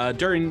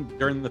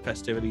 During the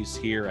festivities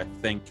here, I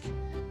think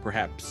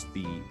perhaps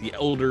the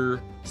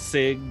elder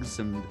Sigs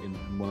and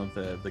one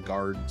of the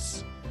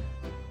guards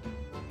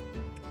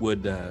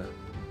would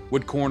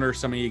corner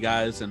some of you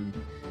guys and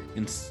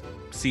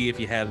see if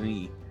you had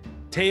any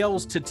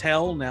tales to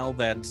tell now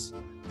that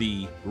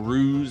the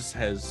ruse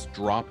has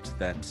dropped,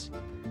 that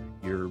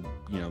you're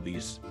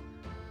these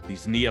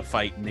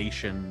neophyte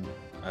nation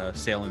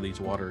sailing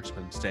these waters,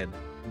 but instead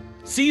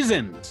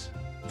seasoned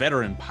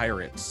veteran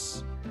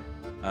pirates.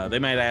 They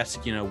might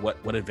ask,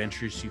 what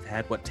adventures you've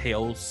had, what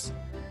tales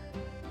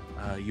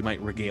you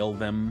might regale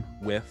them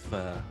with.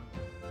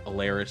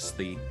 Alaris,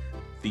 the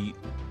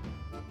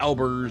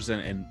Albers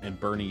and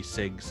Bernie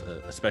Sigs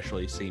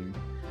especially seem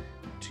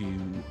to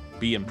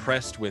be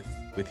impressed with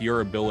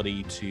your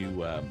ability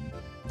to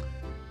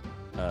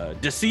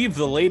deceive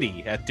the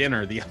lady at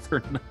dinner the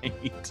other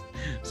night.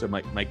 So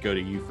might go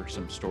to you for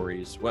some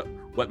stories.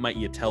 What might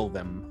you tell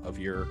them of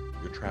your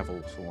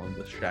travels along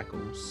the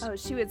shackles? Oh,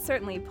 she would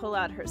certainly pull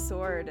out her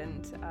sword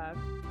and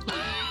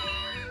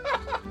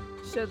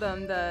show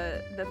them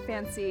the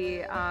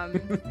fancy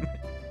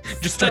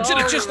just touching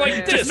it just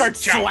like this. Start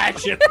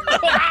slashing.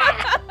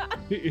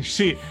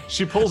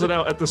 She pulls it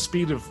out at the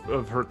speed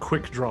of her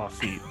quick draw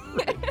feat.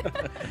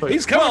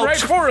 He's coming right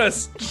for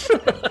us.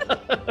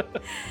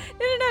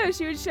 No.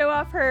 She would show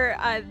off her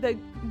the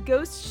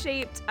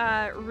ghost-shaped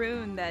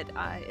rune that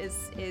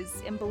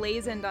is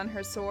emblazoned on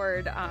her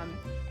sword,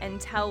 and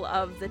tell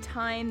of the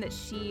time that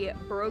she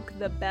broke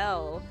the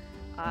bell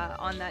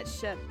on that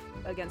ship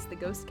against the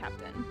ghost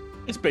captain.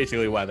 It's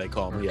basically why they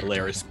call me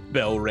Alaris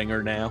Bell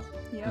Ringer now.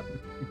 Yep.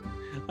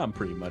 I'm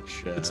pretty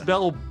much. It's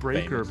Bell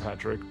Breaker, famous.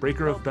 Patrick.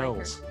 Breaker of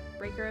bells.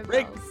 Breaker of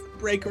bells.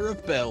 Breaker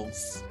of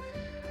bells.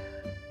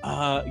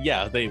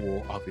 Yeah, they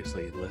will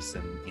obviously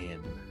listen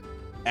in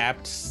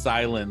apt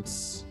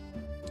silence,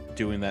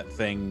 doing that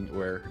thing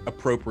where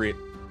appropriate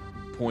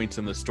points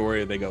in the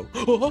story they go.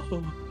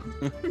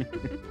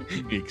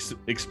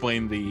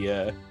 Explain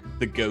the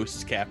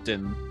ghost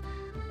captain,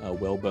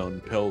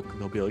 Wellbone Pilk.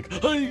 They'll be like,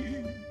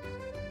 hey!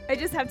 I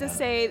just have to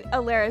say,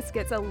 Alaris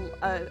gets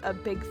a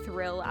big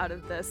thrill out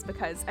of this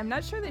because I'm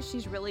not sure that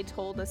she's really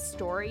told a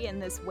story in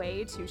this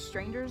way to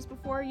strangers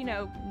before,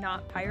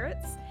 not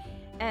pirates.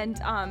 And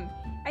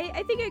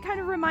I think it kind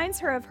of reminds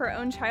her of her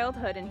own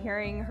childhood and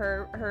hearing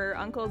her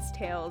uncle's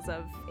tales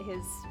of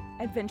his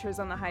adventures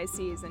on the high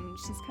seas, and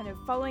she's kind of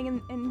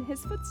following in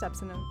his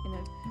footsteps in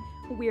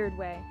a weird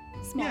way,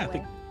 small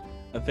way.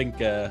 I think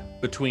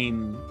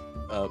between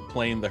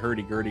playing the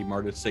hurdy-gurdy,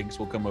 Marta Siggs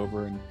will come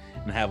over and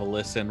have a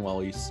listen while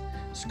he's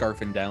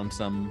scarfing down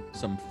some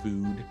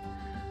food.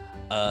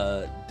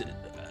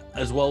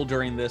 As well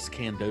during this,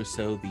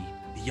 Candoso, the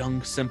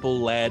young simple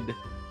lad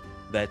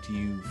that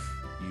you've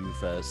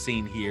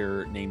seen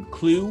here named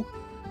Clue,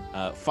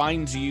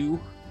 finds you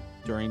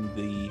during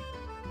the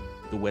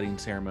wedding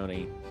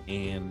ceremony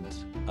and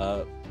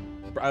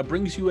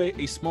brings you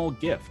a small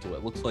gift.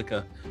 What looks like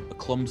a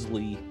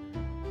clumsily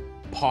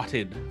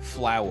potted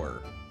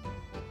flower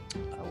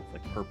with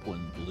like purple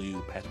and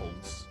blue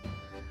petals.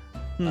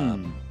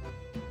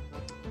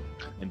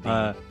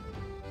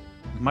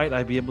 Might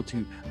I be able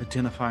to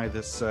identify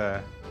this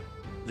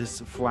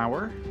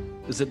flower?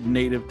 Is it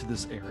native to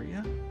this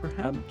area,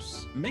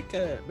 perhaps? Make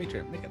a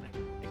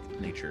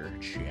nature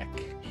check.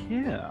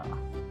 Yeah.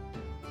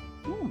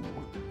 Ooh,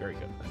 very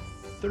good.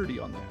 30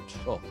 on that.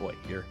 Oh boy,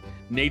 your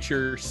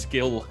nature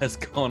skill has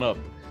gone up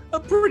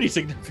pretty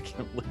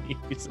significantly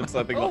since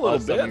I think the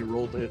last time you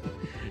rolled it.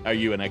 Are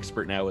you an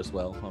expert now as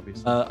well,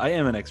 obviously? I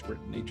am an expert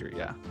in nature,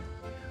 yeah.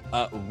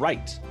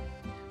 Right.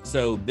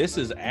 So this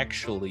is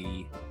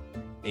actually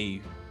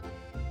a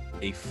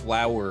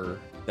flower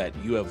that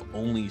you have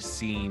only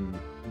seen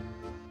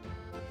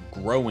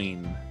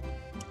growing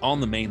on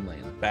the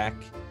mainland, back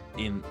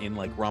in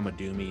like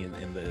Ramadumi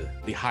in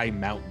the high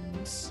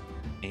mountains.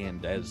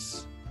 And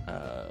as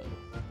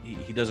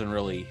he doesn't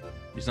really,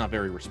 he's not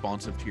very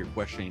responsive to your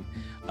questioning.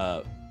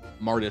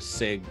 Martus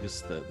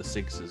Siggs, the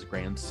Siggs'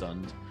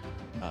 grandson,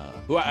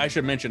 who I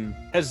should mention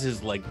has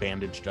his leg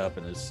bandaged up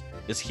and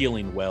is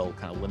healing well,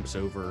 kind of limps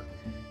over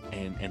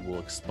and will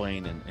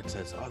explain and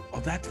says, oh,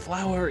 that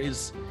flower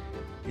is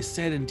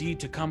said indeed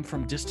to come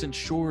from distant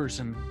shores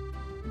and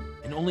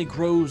only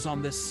grows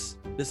on this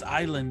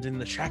island in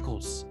the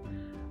shackles.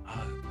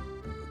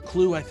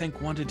 Clue, I think,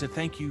 wanted to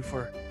thank you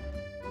for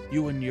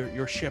you and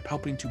your ship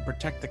helping to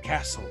protect the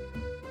castle.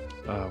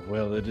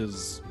 Well, it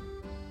is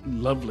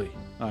lovely.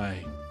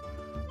 I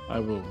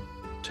will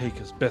take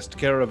as best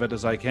care of it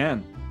as I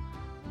can.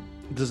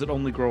 Does it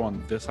only grow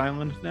on this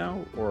island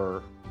now,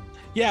 or?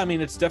 Yeah, I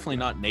mean, it's definitely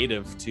not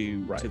native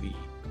to Right. the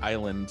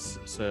islands,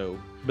 so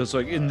But it's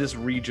like in this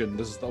region,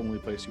 this is the only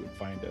place you would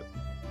find it.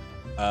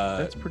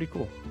 That's pretty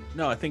cool.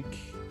 no, I think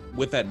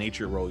with that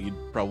nature roll,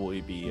 you'd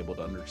probably be able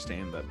to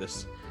understand that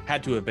this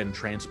had to have been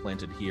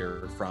transplanted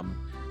here from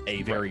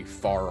a very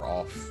far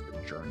off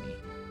journey.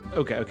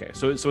 Okay.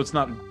 So it's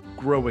not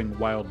growing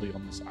wildly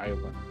on this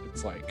island.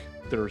 It's like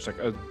there's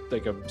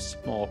like a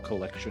small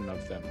collection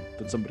of them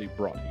that somebody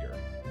brought here.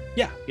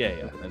 Yeah.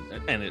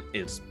 And it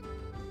is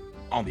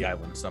on the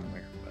island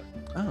somewhere.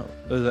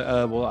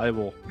 But... Well, I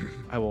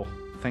will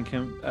thank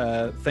him.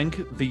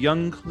 Thank the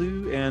young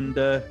Clue and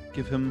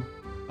give him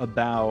a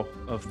bow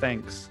of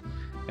thanks,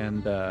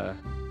 and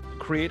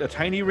create a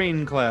tiny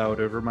rain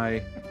cloud over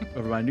my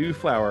new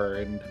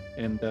flower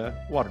and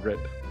water it.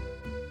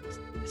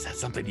 Is that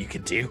something you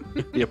could do?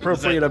 The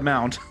appropriate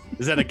amount.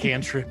 Is that a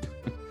cantrip?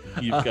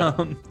 You've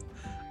got...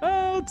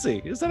 Let's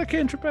see. Is that a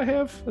cantrip I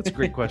have? That's a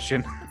great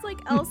question. It's like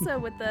Elsa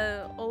with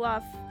the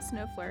Olaf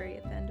snow flurry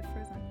at the end of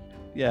Frozen.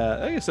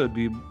 Yeah, I guess it would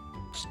be.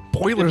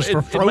 Spoilers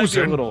for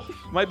Frozen.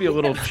 Might be a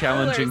little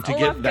challenging to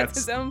Olaf get that. gets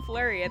his own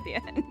flurry at the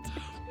end.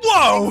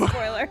 Whoa!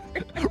 Spoiler.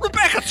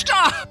 Rebecca,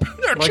 stop!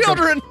 They're Like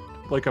children!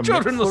 Like a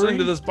Children McFlurry? listening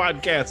to this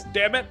podcast,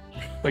 damn it!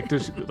 Like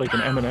there's like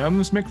an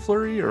M&M's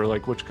McFlurry, or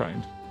like which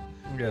kind?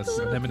 Yes,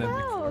 The little an M&M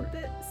cloud McFlurry.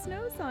 that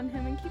snows on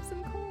him and keeps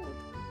him cold.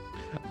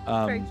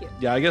 Very cute.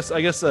 Yeah, I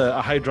guess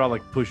a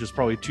hydraulic push is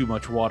probably too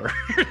much water.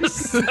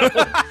 So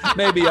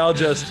maybe I'll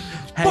just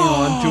hang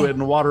on to it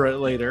and water it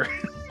later.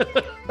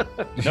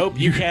 Nope,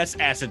 you cast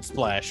Acid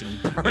Splash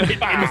and burn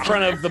it in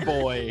front of the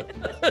boy.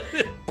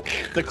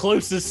 The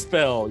closest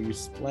spell, you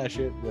splash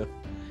it with...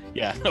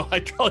 Yeah, no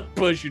hydraulic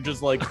push, you're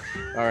just like,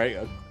 all right,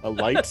 a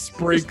light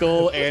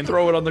sprinkle and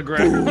Throw it on the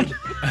ground.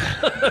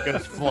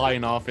 goes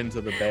flying off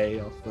into the bay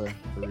off the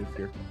roof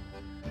here.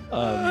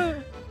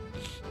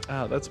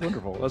 That's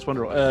wonderful. That's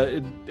wonderful.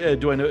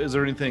 Do I know? Is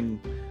there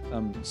anything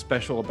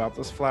special about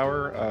this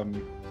flower?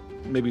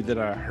 Maybe that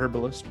a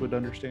herbalist would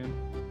understand.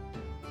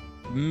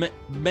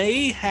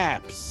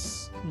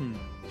 Mayhaps.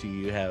 Do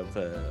you have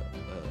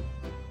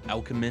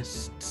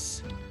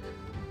alchemists?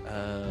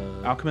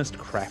 Alchemist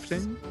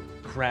crafting?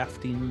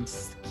 Crafting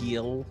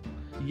skill?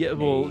 Yeah.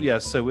 Well, yeah.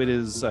 So it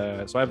is.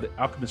 So I have the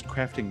alchemist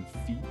crafting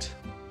feat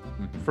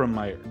from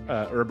my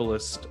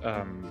herbalist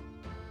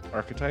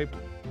archetype,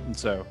 and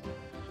so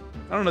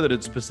I don't know that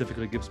it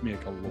specifically gives me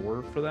like a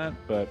lore for that,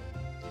 but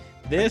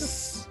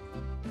This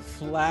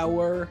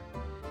flower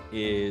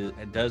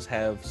does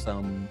have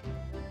some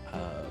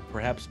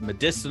perhaps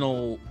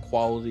medicinal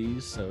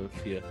qualities. So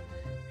if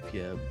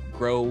you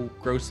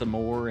grow some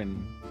more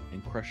and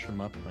crush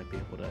them up, you might be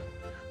able to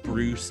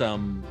brew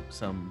some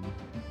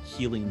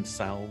healing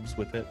salves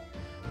with it,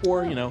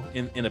 or in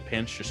a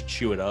pinch just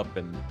chew it up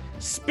and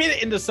spit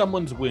it into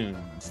someone's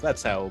wounds.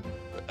 That's how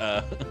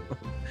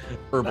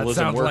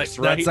herbalism works,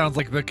 right? That sounds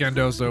like the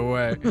Kendoso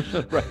way.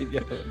 right.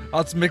 Yeah.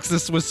 Let's mix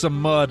this with some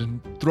mud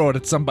and throw it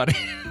at somebody.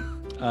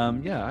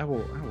 Yeah. I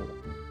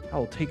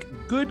will take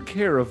good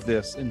care of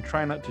this and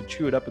try not to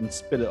chew it up and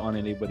spit it on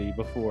anybody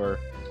before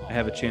I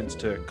have a chance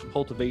to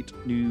cultivate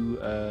new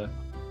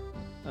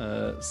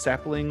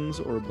saplings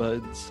or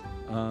buds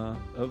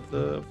of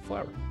the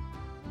flower.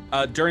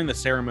 During the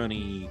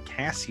ceremony,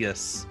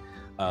 Casius,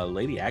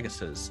 Lady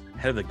Agassiz,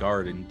 head of the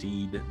guard,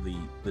 indeed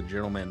the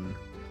gentleman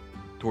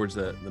towards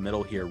the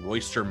middle here,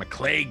 Royster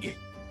McClegg,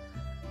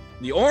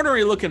 the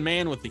ornery-looking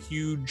man with the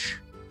huge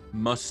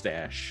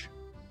mustache.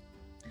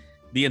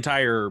 The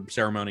entire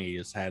ceremony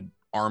has had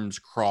arms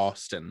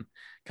crossed and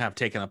kind of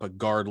taken up a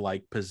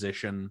guard-like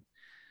position.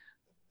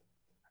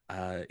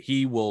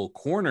 He will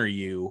corner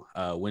you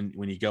when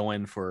you go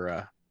in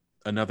for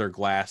another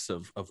glass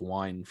of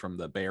wine from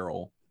the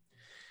barrel,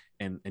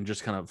 and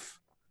just kind of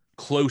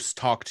close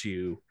talk to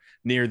you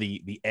near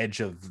the edge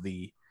of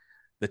the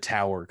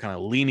tower, kind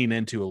of leaning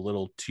into a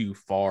little too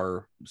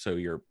far, so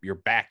your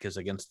back is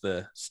against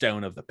the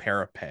stone of the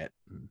parapet.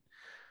 And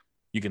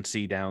you can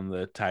see down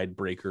the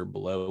Tidebreaker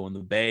below in the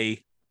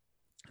bay.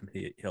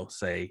 And he'll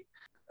say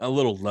a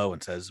little low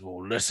and says,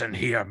 "Well, listen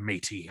here,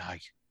 matey.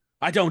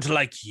 I don't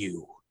like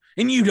you,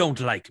 and you don't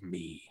like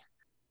me.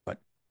 But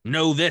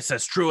know this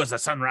as true as the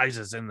sun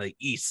rises in the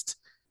east.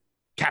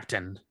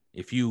 Captain,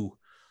 if you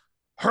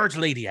hurt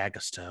Lady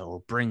Augusta or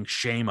bring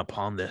shame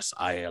upon this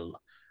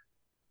isle,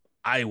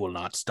 I will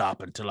not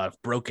stop until I've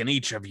broken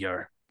each of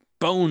your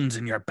bones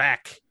in your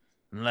back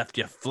and left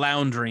you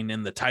floundering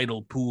in the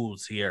tidal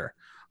pools here.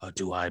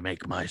 Do I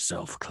make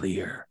myself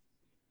clear?"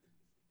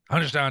 I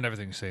understand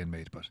everything you're saying,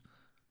 mate, but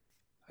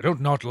I don't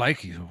not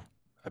like you.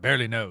 I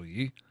barely know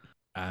ye.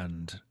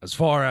 And as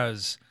far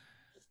as,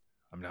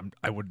 I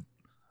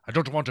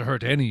don't want to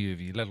hurt any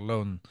of you, let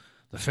alone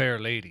the fair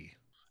lady.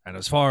 And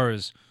as far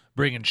as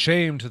bringing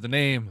shame to the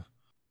name,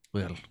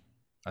 well,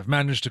 I've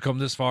managed to come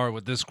this far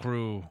with this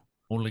crew,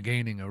 only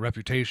gaining a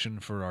reputation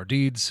for our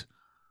deeds.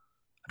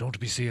 I don't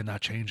be seeing that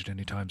changed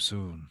anytime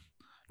soon.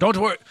 Don't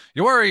worry.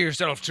 You worry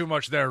yourself too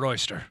much there,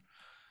 Royster.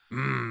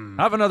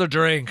 Have another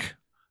drink.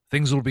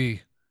 Things will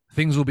be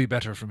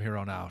better from here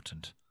on out,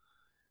 and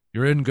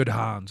you're in good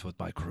hands with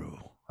my crew.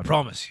 I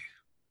promise you.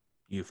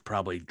 You've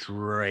probably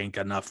drank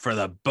enough for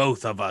the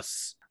both of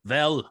us.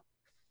 Well,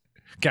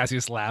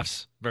 Casius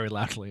laughs very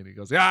loudly and he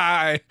goes,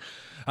 Aye.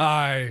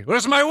 Well,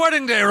 it's my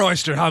wedding day,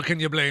 Royster. How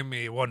can you blame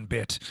me one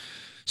bit?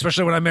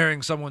 Especially when I'm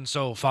marrying someone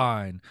so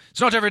fine.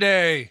 It's not every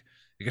day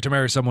you get to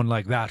marry someone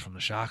like that from the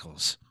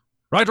shackles.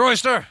 Right,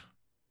 Royster?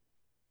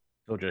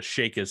 he'll just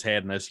shake his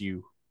head, and as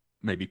you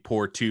maybe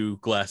pour 2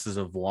 glasses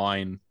of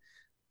wine,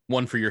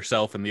 one for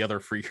yourself and the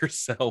other for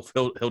yourself,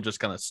 he'll just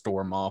kind of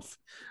storm off.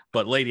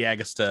 But Lady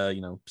Augusta,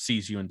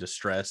 sees you in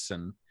distress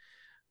and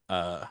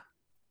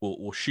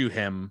will shoo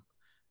him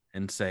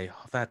and say,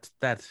 oh, that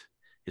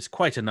is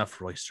quite enough,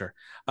 Royster.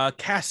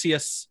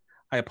 Casius,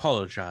 I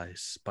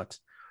apologize, but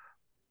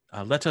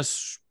let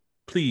us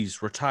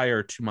please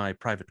retire to my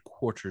private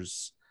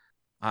quarters.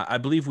 I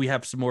believe we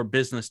have some more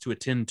business to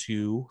attend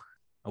to,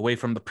 away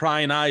from the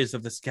prying eyes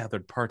of this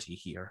gathered party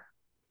here.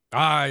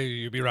 Aye,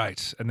 you be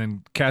right. And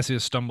then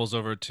Casius stumbles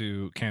over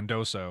to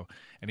Candoso,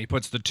 and he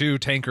puts the 2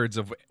 tankards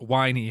of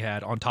wine he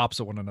had on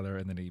tops of one another,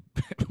 and then he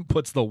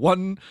puts the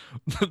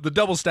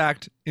double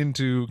stacked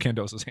into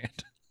Candoso's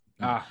hand.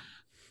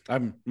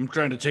 I'm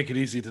trying to take it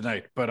easy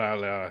tonight, but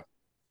I'll,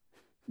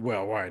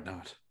 well, why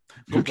not?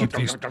 Yeah,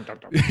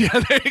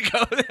 there you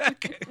go.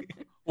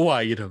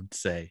 Why, you don't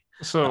say.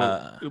 So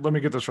let me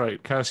get this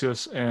right.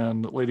 Casius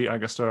and Lady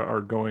Augusta are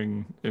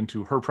going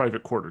into her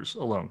private quarters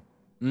alone.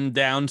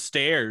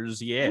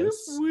 Downstairs, yes.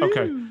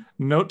 Okay.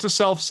 Note to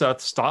self,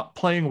 Seth, stop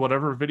playing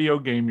whatever video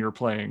game you're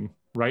playing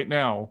right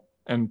now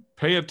and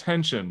pay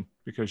attention,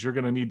 because you're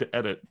going to need to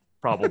edit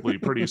probably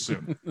pretty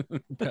soon.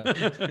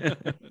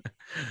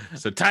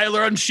 So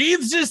Tyler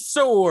unsheathes his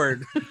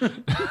sword.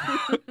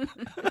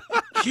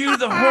 Cue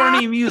the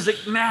horny music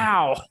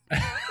now.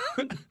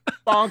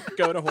 Bonk,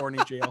 go to horny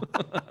jail.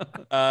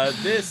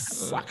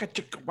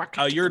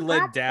 You're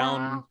led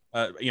down.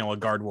 A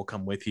guard will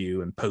come with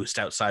you and post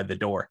outside the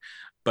door.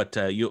 But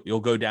you'll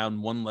go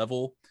down 1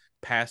 level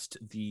past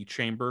the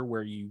chamber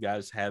where you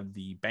guys have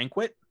the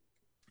banquet,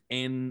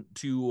 and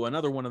to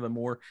another one of the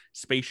more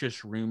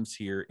spacious rooms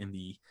here in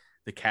the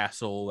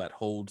castle that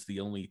holds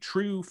the only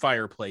true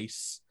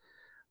fireplace.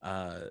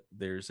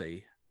 There's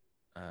it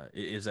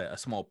is a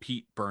small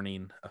peat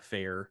burning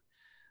affair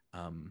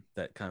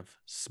that kind of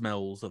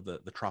smells of the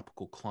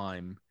tropical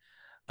clime.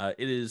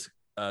 It is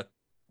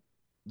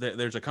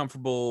there's a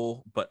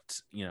comfortable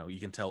but you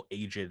can tell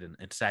aged and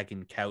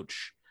sagging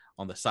couch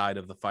on the side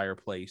of the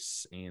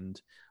fireplace,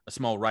 and a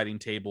small writing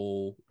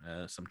table,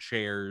 some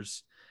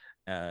chairs,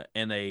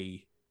 and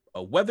a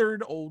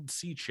weathered old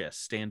sea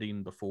chest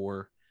standing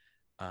before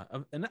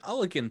an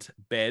elegant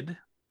bed,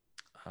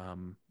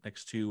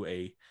 next to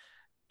a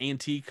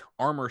antique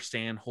armor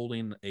stand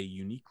holding a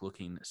unique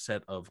looking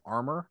set of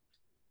armor,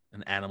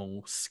 an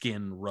animal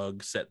skin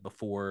rug set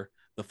before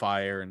the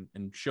fire, and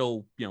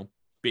she'll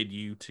bid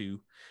you to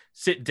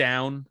sit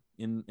down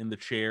in the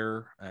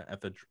chair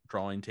at the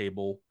drawing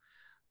table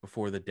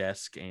before the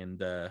desk,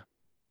 and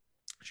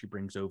she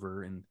brings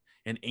over an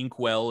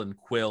inkwell and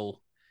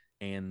quill,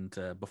 and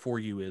before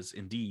you is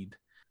indeed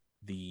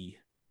the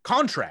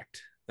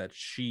contract that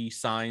she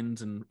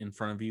signs in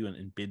front of you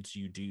and bids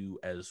you do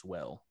as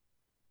well.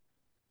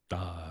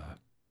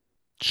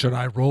 Should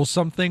I roll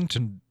something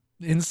to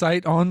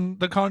insight on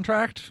the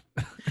contract?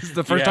 This is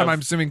the first time I'm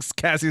assuming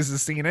Cassius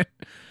has seen it.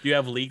 Do you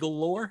have legal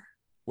lore?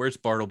 Where's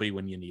Bartleby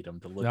when you need him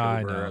to look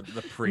over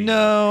the pre?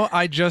 No,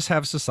 I just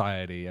have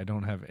society. I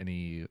don't have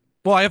any.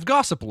 Well, I have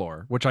gossip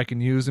lore, which I can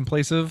use in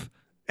place of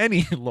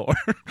any lore.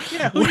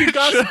 Yeah, who are you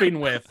gossiping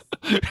with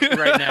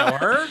right now,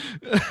 her?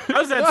 How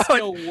does that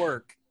skill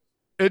work?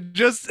 It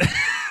just.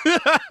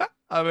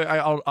 I mean,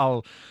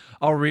 I'll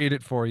read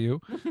it for you.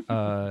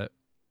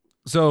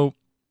 So.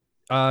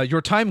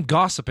 Your time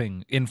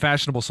gossiping in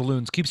fashionable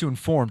saloons keeps you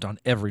informed on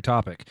every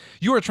topic.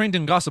 You are trained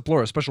in gossip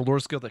lore, a special lore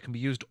skill that can be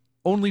used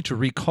only to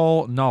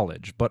recall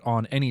knowledge, but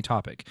on any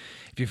topic.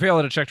 If you fail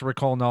at a check to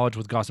recall knowledge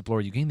with gossip lore,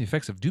 you gain the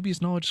effects of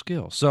dubious knowledge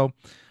skill. So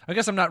I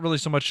guess I'm not really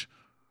so much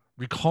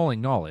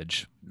recalling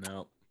knowledge.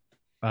 No.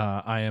 So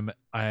I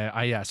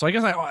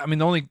guess I mean,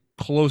 the only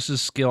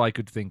closest skill I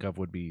could think of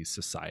would be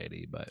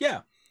society, but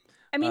yeah.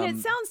 I mean, it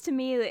sounds to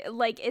me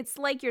like it's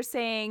like you're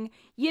saying,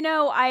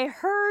 I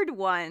heard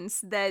once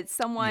that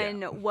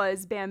someone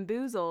was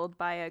bamboozled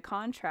by a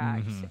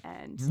contract,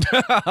 and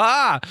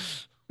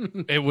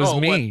it was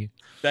me. What?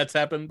 That's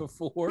happened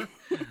before.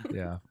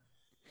 Yeah.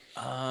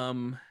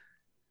 Under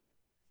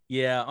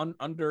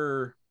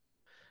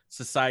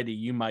society,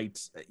 you might,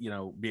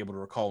 be able to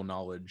recall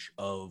knowledge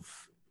of,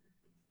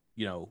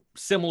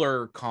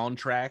 similar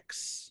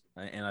contracts,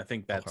 and I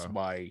think that's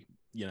why,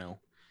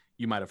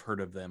 you might have heard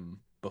of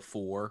them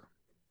before.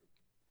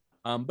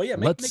 But yeah,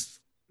 make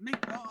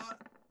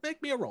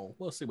me a roll.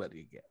 We'll see what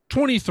you get.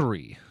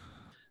 23.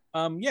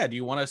 Do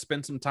you want to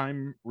spend some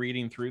time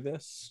reading through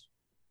this?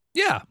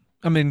 Yeah.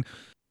 I mean,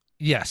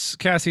 yes,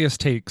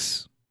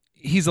 Casius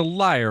he's a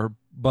liar,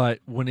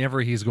 but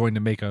whenever he's going to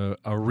make a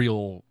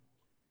real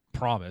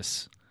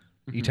promise,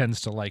 he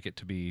tends to like it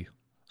to be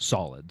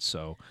solid.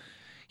 So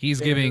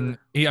he's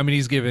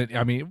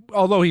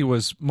although he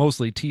was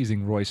mostly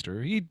teasing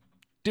Royster, he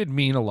did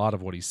mean a lot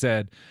of what he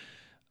said.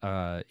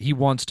 He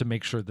wants to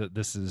make sure that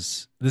this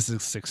is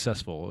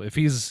successful. If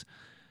he's,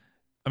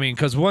 I mean,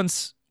 because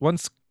once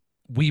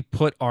we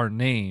put our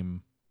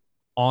name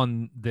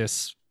on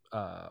this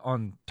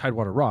on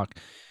Tidewater Rock,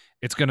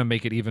 it's going to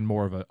make it even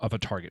more of a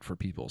target for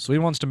people. So he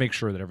wants to make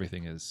sure that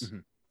everything is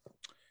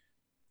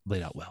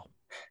laid out well.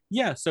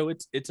 Yeah, so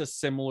it's a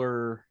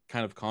similar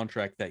kind of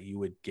contract that you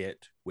would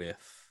get with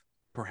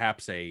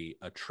perhaps a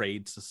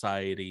trade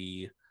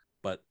society,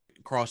 but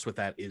crossed with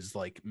that is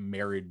like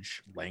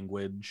marriage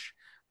language.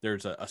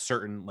 There's a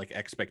certain like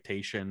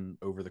expectation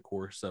over the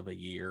course of a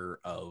year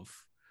of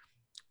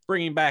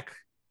bringing back,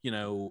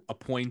 a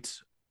point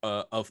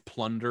of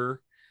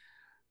plunder,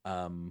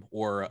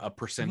 or a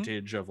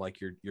percentage of like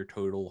your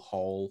total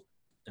haul.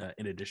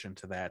 In addition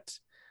to that,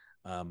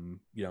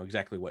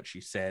 exactly what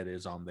she said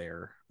is on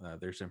there.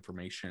 There's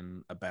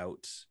information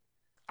about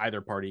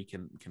either party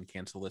can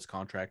cancel this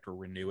contract or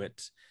renew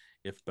it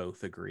if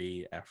both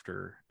agree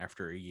after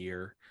a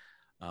year.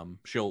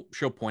 She'll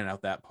point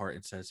out that part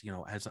and says,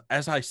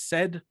 as I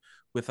said,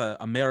 with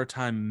a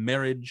maritime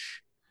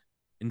marriage,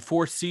 in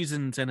 4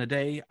 seasons and a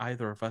day,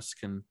 either of us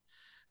can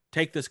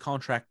take this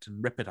contract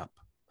and rip it up.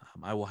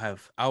 I will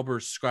have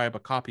Albers scribe a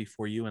copy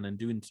for you, and in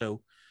doing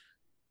so,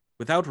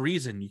 without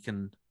reason, you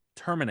can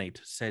terminate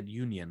said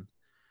union.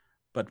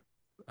 But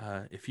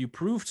if you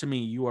prove to me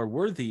you are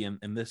worthy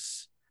and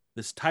this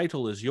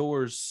title is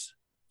yours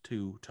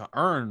to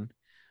earn,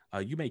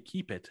 you may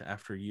keep it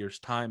after a year's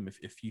time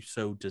if you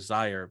so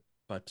desire.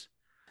 But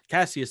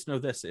Casius, know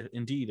this,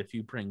 indeed, if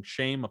you bring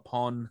shame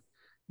upon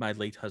my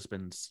late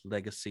husband's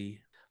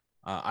legacy,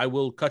 I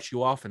will cut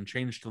you off and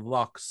change the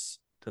locks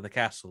to the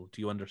castle.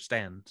 Do you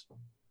understand?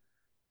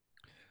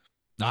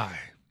 I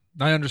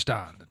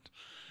understand.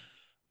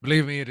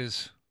 Believe me, it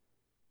is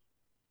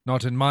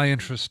not in my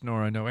interest,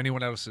 nor I know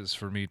anyone else's,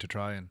 for me to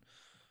try and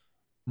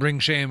bring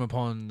shame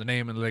upon the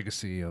name and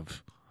legacy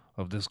of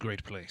this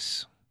great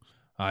place.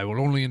 I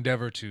will only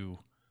endeavor to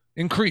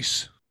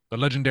increase the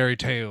legendary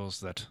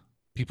tales that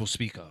people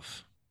speak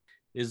of.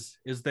 Is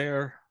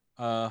there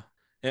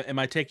am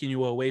I taking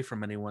you away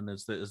from anyone?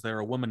 Is there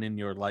a woman in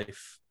your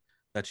life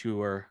that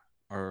you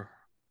are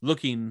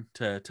looking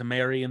to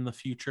marry in the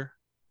future?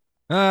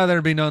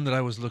 There'd be none that I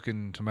was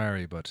looking to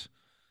marry, but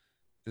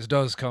this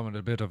does come at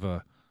a bit of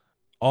a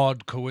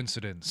odd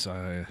coincidence.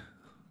 One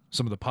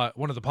of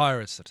the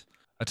pirates that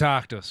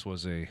attacked us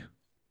was an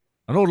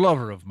old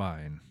lover of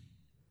mine,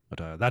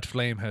 but that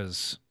flame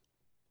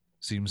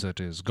seems that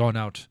is gone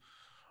out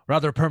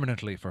rather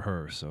permanently for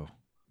her. So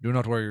do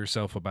not worry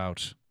yourself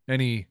about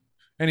any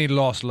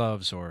lost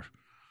loves or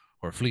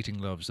fleeting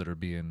loves that are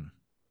being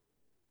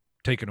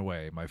taken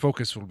away. My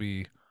focus will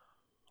be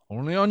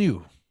only on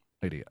you,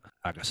 Lady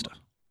Augusta.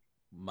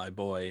 My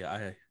boy,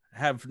 I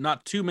have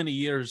not too many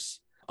years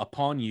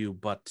upon you,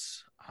 but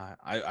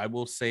I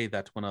will say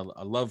that when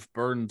a love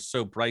burns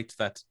so bright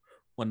that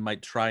one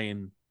might try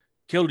and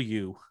kill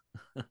you,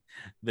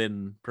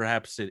 then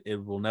perhaps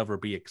it will never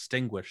be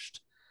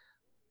extinguished.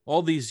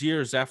 All these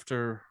years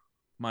after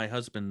my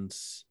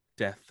husband's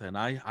death, and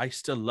I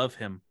still love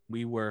him.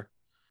 We were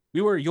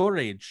your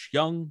age,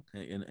 young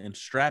and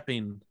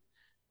strapping.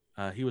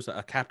 He was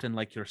a captain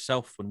like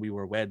yourself when we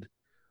were wed.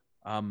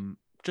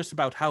 Just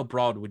about how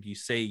broad would you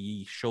say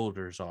ye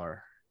shoulders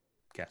are,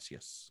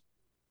 Casius?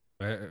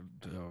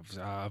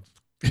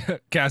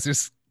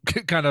 Casius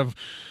kind of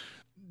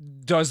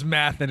does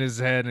math in his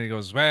head, and he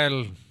goes,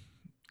 well,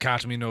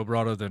 can't me no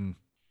broader than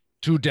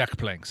 2 deck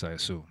planks, I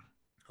assume.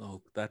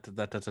 Oh,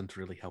 that doesn't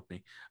really help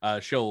me.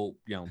 She'll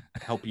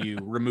help you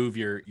remove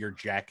your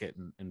jacket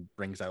and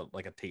brings out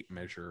like a tape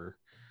measure.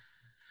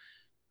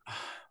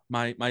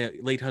 My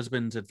late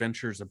husband's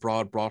adventures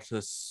abroad brought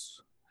us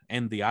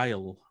and the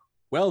Isle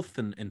wealth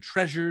and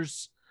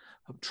treasures,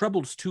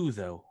 troubles too,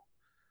 though.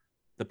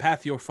 The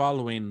path you're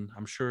following,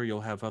 I'm sure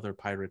you'll have other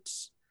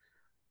pirates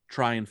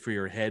trying for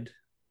your head.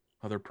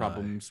 Other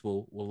problems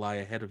will lie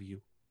ahead of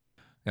you.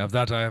 Of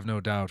that I have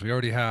no doubt. We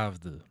already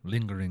have the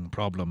lingering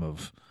problem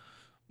of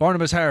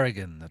Barnabas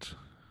Harrigan that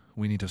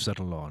we need to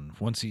settle on.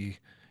 Once he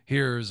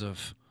hears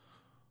of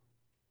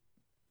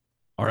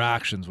our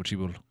actions, which he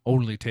will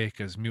only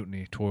take as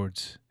mutiny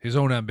towards his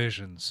own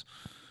ambitions,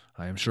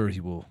 I am sure he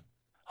will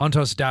hunt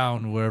us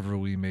down wherever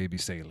we may be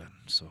sailing.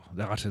 So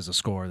that is a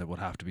score that will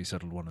have to be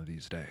settled one of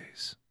these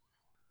days.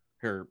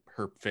 Her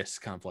fists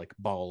kind of like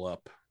ball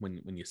up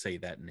when you say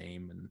that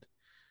name, and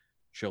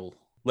she'll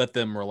let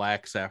them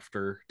relax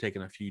after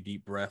taking a few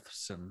deep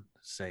breaths and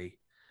say,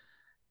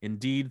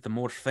 indeed, the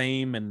more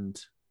fame and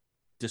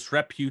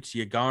disrepute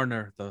you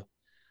garner,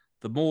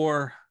 the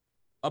more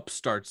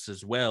upstarts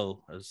as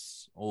well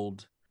as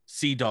old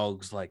sea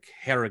dogs like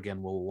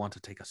Harrigan will want to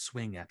take a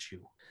swing at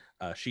you.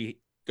 She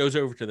goes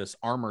over to this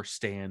armor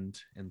stand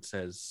and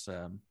says,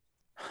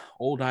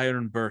 old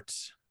Iron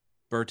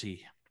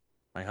Bertie,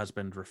 my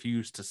husband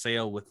refused to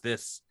sail with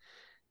this.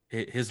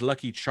 His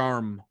lucky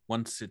charm,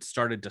 once it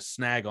started to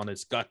snag on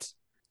his gut.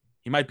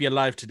 He might be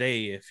alive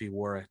today if he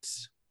wore it.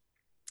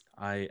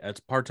 As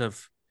part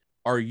of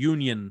our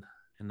union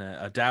and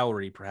a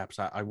dowry, perhaps,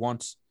 I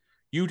want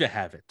you to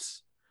have it.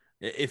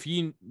 If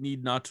you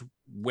need not to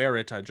wear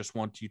it, I just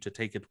want you to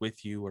take it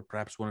with you, or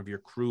perhaps one of your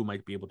crew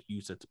might be able to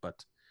use it.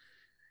 But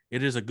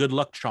it is a good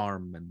luck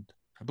charm, and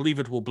I believe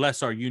it will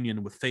bless our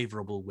union with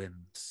favorable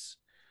winds.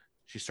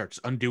 She starts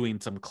undoing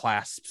some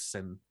clasps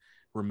and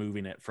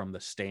removing it from the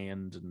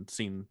stand and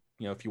seeing,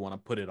 if you want to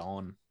put it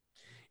on.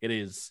 It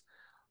is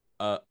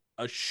a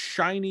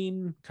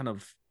shining kind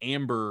of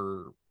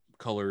amber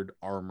colored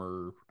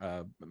armor,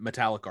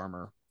 metallic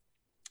armor.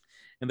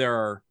 And there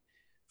are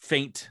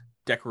faint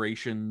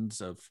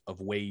decorations of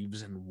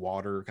waves and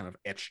water kind of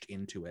etched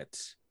into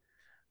it.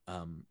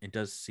 It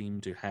does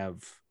seem to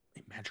have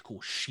a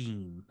magical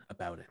sheen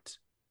about it.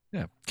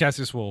 Yeah,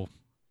 Casius will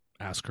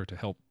ask her to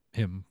help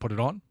him put it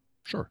on.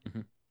 Sure.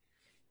 Mm-hmm.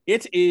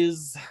 It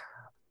is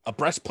a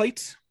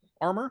breastplate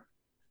armor.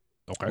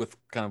 Okay. With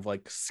kind of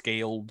like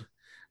scaled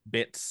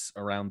bits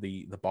around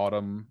the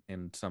bottom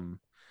and some,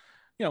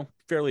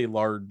 fairly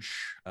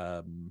large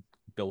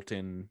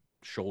built-in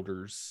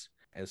shoulders.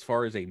 As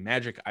far as a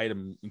magic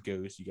item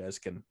goes, you guys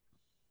can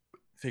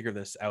figure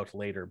this out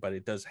later, but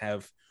it does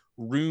have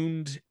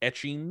runed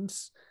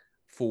etchings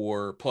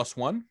for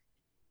 +1.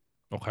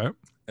 Okay.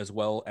 As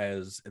well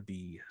as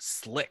the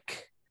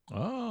slick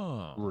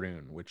Oh.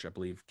 rune, which I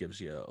believe gives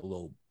you a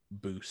little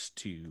boost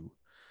to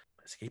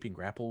escaping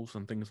grapples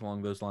and things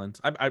along those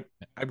lines. I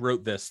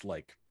wrote this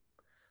like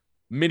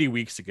many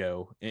weeks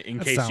ago in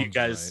case you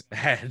guys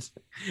had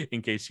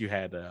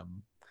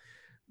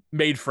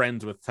made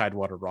friends with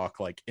Tidewater Rock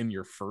like in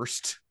your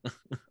first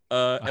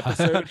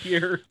episode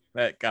here.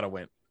 That kind of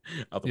went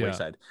out the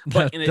wayside.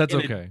 But that's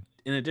okay.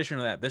 In addition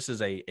to that, this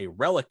is a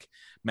relic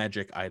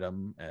magic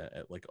item,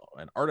 like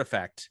an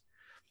artifact.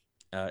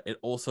 It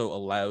also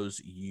allows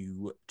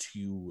you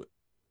to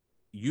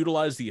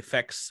utilize the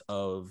effects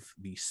of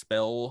the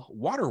spell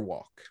Water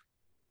Walk.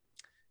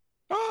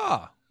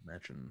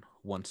 Imagine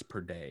once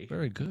per day.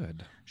 Very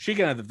good. She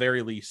can at the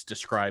very least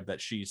describe that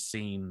she's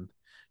seen,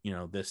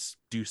 this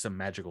do some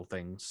magical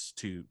things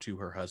to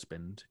her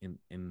husband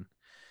in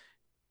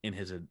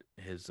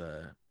his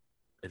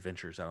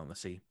adventures out on the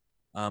sea.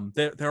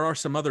 There are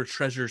some other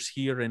treasures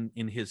here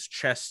in his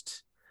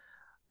chest.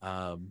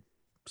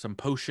 Some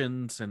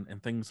potions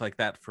and things like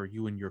that for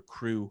you and your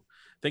crew.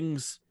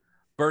 Things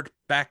brought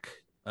back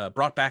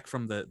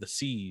from the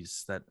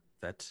seas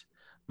that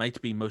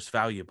might be most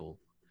valuable,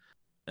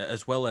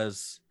 as well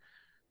as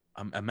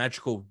a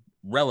magical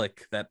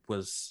relic that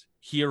was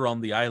here on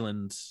the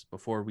island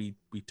before we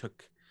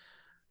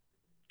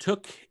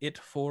took it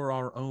for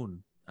our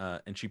own.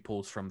 And she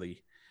pulls from the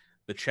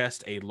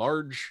chest a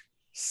large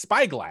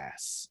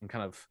spyglass and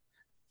kind of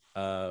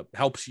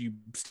helps you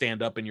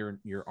stand up in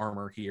your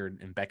armor here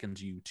and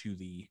beckons you to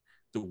the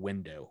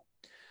window.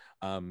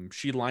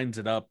 She lines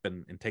it up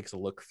and takes a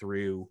look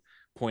through,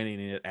 pointing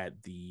it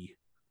at the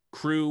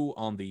crew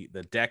on the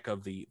deck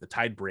of the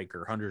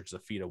Tidebreaker hundreds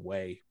of feet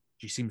away.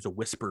 She seems to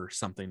whisper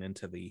something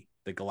into the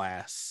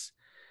glass.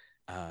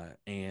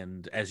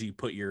 And as you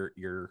put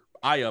your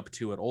eye up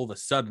to it, all of a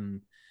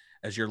sudden,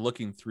 as you're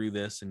looking through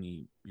this and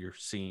you're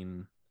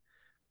seeing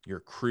your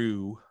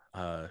crew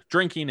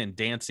drinking and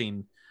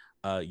dancing,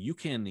 you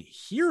can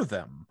hear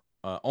them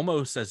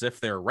almost as if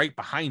they're right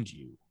behind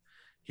you.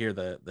 Hear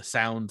the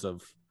sounds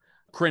of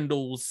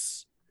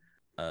Crindles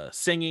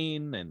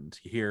singing, and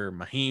you hear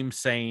Mahim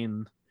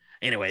saying,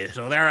 "Anyway,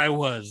 so there I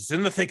was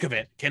in the thick of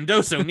it,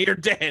 Kendoso near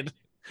dead,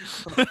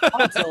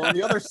 also on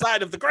the other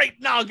side of the great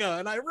Naga,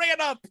 and I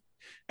ran up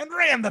and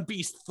ran the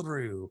beast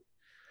through."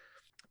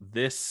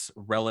 This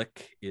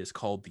relic is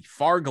called the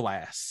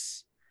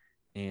Farglass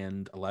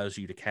and allows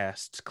you to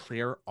cast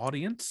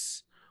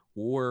Clairaudience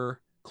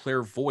or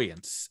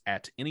Clairvoyance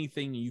at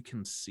anything you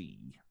can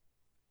see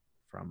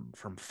from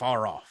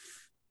far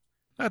off.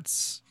 That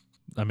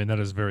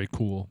is very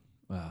cool.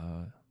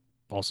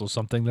 Also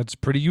something that's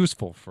pretty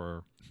useful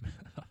for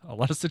a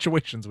lot of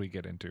situations we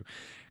get into.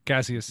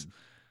 Casius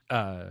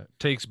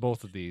takes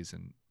both of these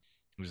and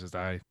he says,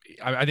 I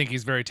think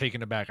he's very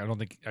taken aback. I don't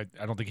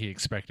think he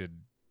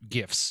expected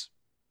gifts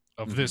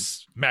of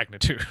this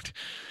magnitude.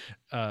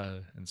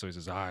 And so he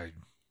says,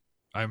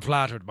 I'm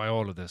flattered by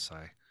all of this.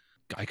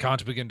 I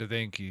can't begin to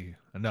thank you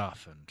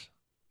enough.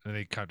 And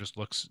he kind of just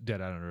looks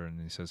dead at her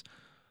and he says,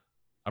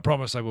 I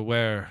promise I will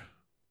wear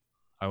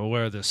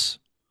this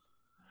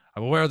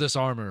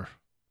armor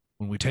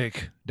when we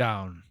take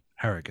down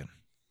Harrigan,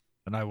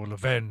 and I will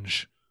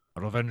avenge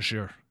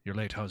your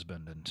late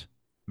husband and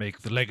make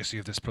the legacy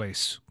of this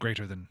place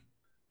greater than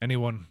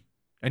anyone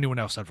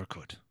else ever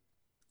could.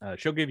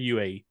 She'll give you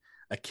a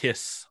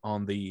kiss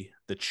on the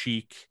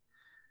cheek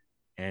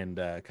and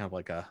kind of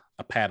like a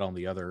pat on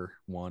the other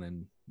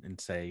one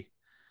and say,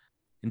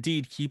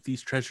 "Indeed, keep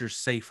these treasures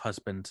safe,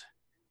 husband,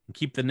 and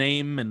keep the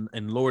name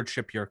and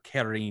lordship you're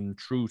carrying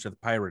true to the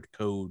pirate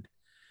code.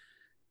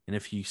 And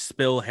if you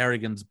spill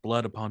Harrigan's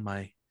blood upon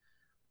my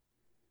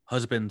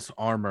husband's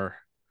armor,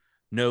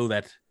 know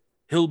that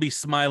he'll be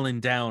smiling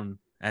down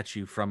at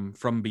you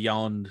from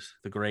beyond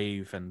the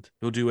grave, and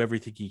he'll do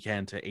everything he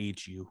can to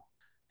aid you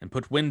and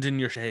put wind in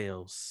your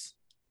sails."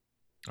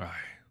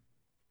 Aye.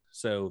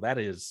 So that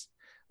is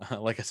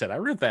Like I said, I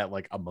read that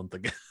like a month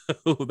ago.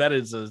 That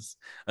is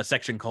a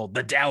section called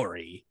the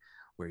dowry,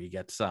 where you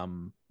get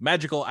some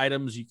magical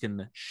items you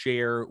can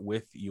share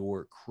with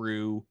your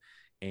crew.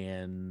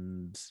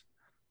 And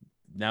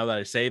now that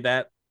I say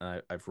that,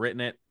 I've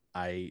written it.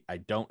 I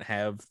don't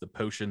have the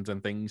potions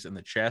and things in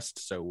the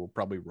chest, so we'll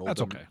probably roll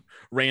them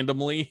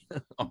randomly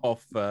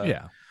off.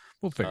 Yeah,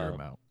 we'll figure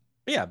them out.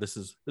 Yeah, this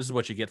is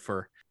what you get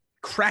for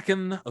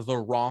cracking the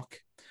rock.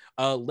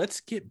 Let's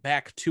get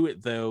back to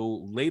it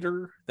though.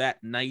 Later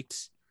that night,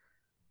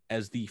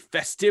 as the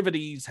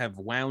festivities have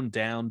wound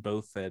down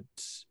both at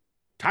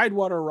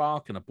Tidewater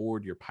Rock and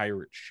aboard your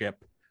pirate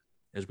ship,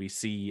 as we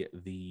see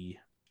the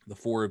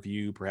four of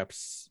you,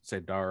 perhaps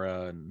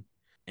Sedara and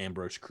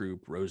Ambrose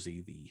Croup,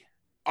 Rosie, the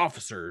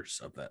officers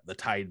of the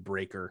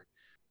Tidebreaker,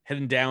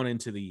 heading down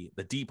into the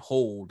deep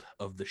hold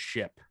of the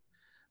ship,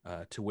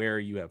 to where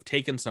you have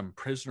taken some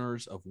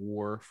prisoners of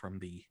war from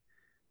the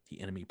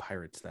enemy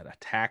pirates that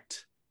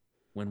attacked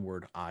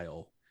Windward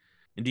Isle.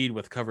 Indeed,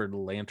 with covered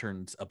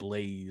lanterns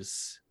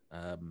ablaze,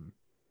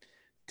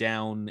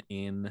 down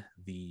in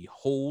the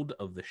hold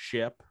of the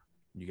ship,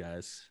 you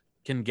guys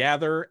can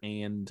gather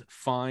and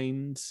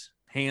find,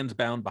 hands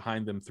bound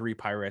behind them, 3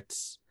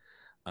 pirates.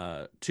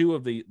 2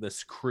 of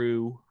this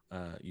crew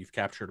you've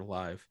captured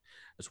alive,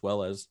 as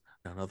well as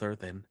none other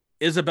than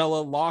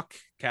Isabella, Locke,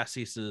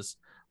 Casius's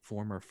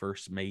former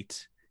first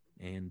mate,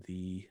 and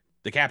the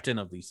captain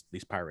of these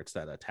pirates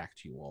that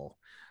attacked you all.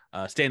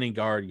 Standing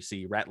guard, you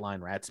see Ratline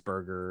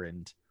Ratsburger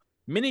and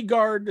mini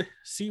guard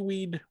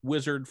Seaweed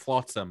Wizard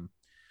Flotsam,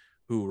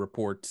 who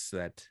reports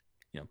that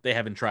they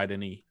haven't tried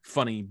any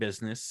funny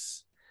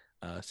business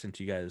since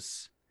you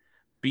guys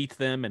beat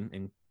them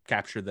and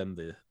captured them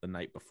the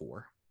night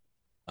before.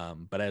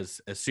 But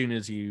as soon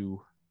as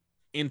you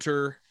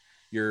enter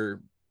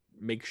your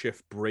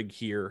makeshift brig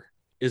here,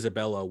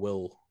 Isabella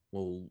will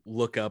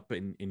look up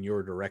in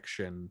your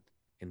direction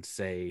and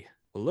say,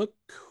 well, look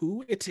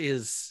who it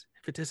is,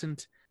 if it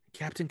isn't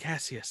Captain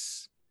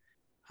Casius.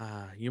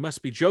 You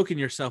must be joking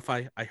yourself.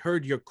 I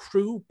heard your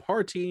crew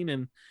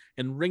partying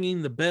and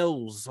ringing the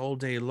bells all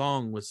day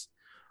long. Was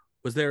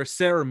there a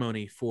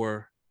ceremony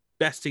for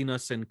besting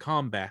us in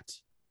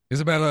combat?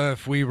 Isabella,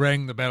 if we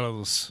rang the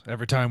bells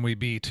every time we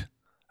beat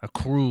a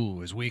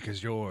crew as weak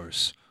as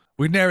yours,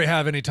 we'd ne'er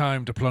have any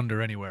time to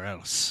plunder anywhere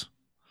else.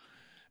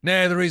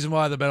 Nay, the reason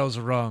why the bells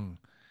are rung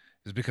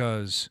is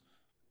because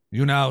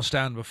you now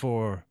stand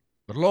before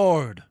the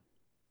Lord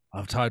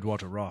of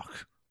Tidewater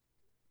Rock.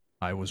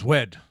 I was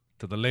wed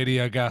to the Lady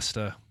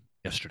Agasta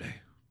yesterday.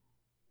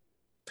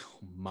 Oh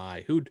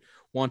my, who'd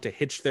want to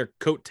hitch their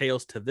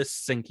coattails to this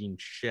sinking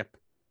ship?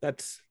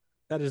 That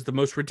is the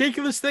most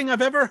ridiculous thing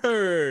I've ever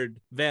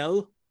heard,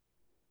 Vel.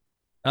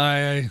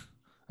 I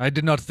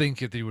did not think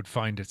that you would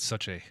find it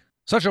such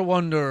a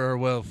wonder or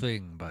well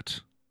thing,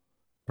 but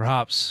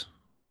perhaps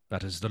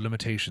that is the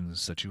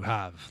limitations that you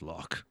have,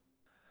 Locke.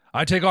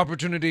 I take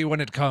opportunity when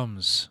it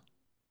comes.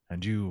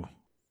 And you,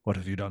 what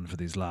have you done for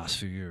these last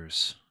few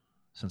years?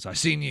 Since I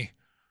seen ye,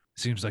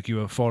 seems like you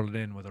have fallen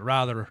in with a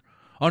rather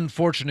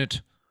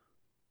unfortunate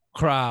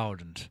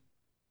crowd, and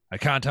I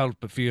can't help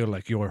but feel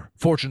like your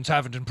fortunes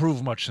haven't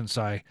improved much since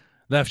I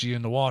left you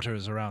in the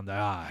waters around the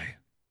eye.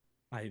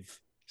 I've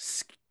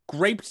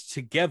scraped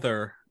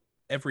together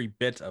every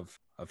bit of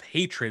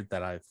hatred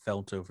that I've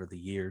felt over the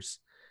years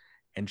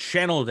and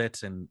channeled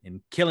it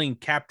in killing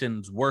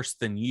captains worse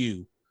than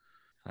you.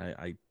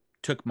 I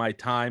took my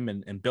time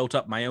and built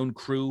up my own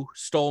crew,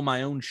 stole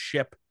my own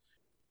ship,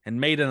 and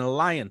made an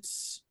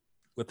alliance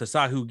with the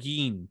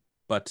Sahugin.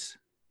 But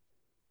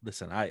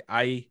listen,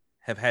 I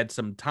have had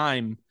some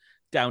time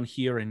down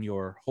here in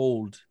your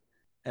hold,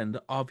 and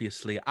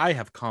obviously I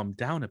have calmed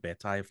down a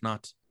bit. I have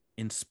not,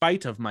 in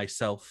spite of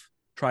myself,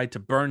 tried to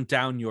burn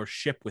down your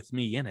ship with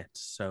me in it.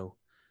 So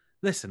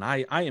listen,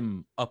 I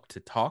am up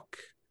to talk,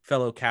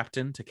 fellow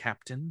captain to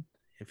captain,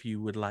 if you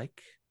would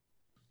like.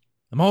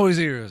 I'm always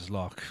ears,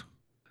 Locke.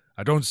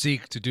 I don't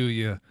seek to do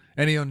you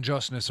any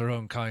unjustness or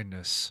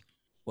unkindness.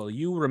 Well,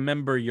 you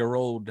remember your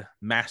old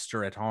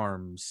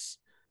master-at-arms,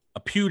 a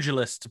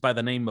pugilist by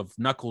the name of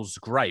Knuckles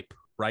Gripe,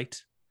 right?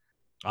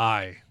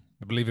 Aye.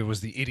 I believe it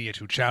was the idiot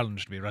who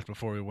challenged me right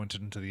before we went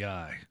into the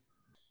eye.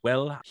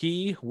 Well,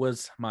 he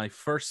was my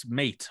first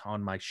mate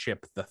on my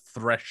ship, the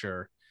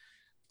Thresher.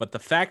 But the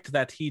fact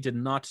that he did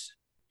not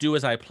do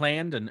as I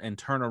planned and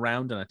turn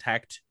around and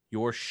attacked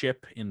your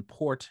ship in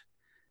port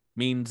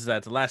means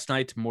that last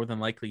night, more than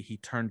likely, he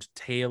turned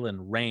tail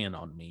and ran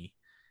on me.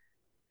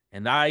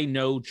 And I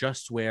know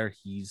just where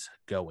he's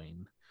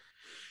going.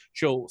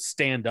 She'll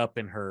stand up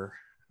in her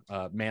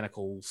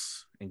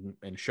manacles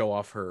and show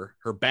off her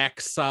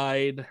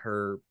backside,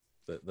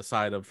 the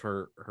side of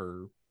her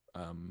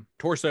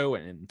torso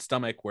and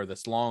stomach, where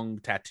this long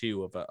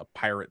tattoo of a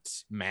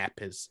pirate's map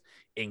is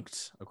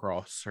inked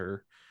across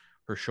her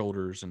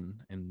shoulders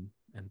and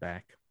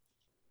back.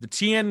 The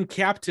Tien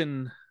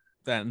captain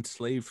that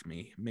enslaved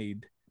me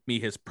made me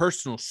his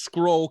personal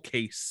scroll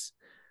case.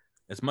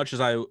 As much as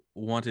I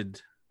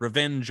wanted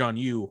revenge on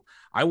you,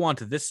 I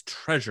want this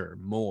treasure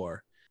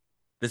more.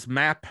 This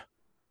map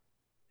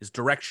is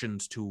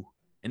directions to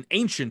an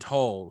ancient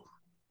hall,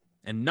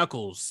 and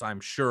Knuckles, I'm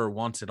sure,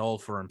 wants it all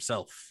for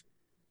himself.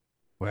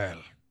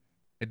 Well,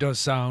 it does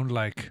sound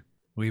like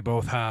we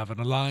both have an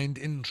aligned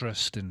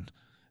interest in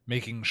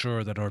making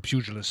sure that our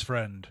pugilist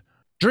friend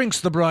drinks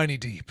the briny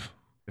deep.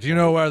 If you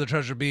know where the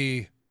treasure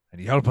be,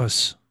 and you help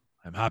us,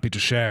 I'm happy to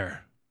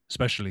share,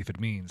 especially if it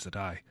means that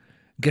I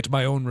get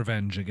my own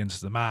revenge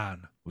against the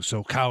man who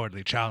so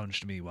cowardly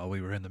challenged me while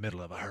we were in the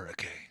middle of a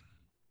hurricane.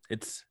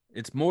 It's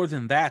more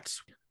than that.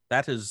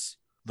 That is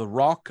the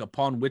rock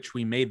upon which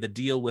we made the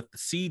deal with the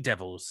sea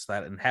devils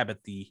that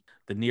inhabit the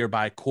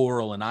nearby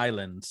coral and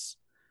islands.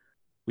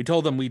 We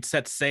told them we'd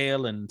set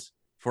sail, and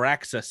for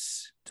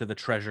access to the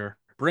treasure,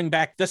 bring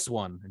back this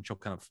one. And she'll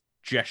kind of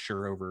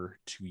gesture over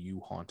to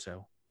you,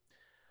 Honto.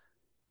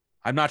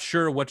 I'm not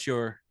sure what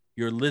your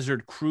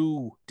lizard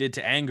crew did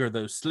to anger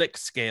those slick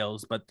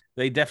scales, but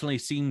they definitely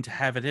seem to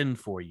have it in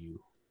for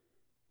you.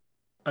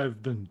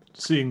 I've been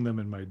seeing them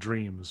in my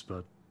dreams,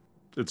 but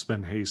it's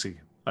been hazy.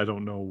 I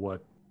don't know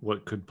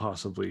what could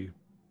possibly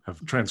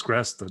have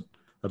transgressed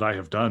that I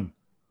have done.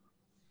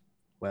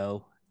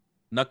 Well,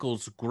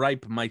 Knuckles'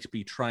 gripe might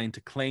be trying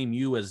to claim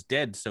you as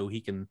dead so he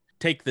can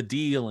take the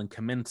deal and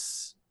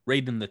commence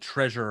raiding the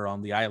treasure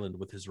on the island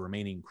with his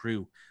remaining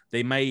crew.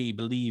 They may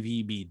believe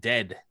he be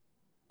dead,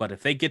 but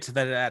if they get to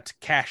that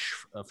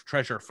cache of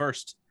treasure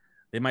first,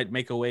 they might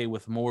make away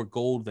with more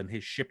gold than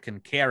his ship can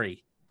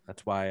carry.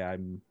 That's why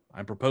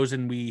I'm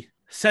proposing we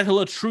settle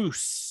a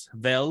truce,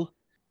 Vel.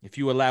 If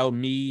you allow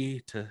me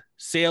to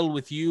sail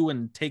with you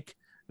and take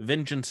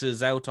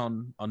vengeances out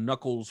on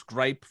Knuckles'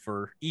 gripe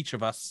for each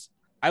of us,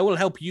 I will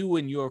help you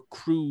and your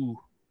crew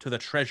to the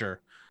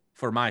treasure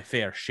for my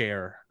fair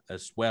share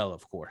as well,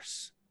 of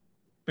course.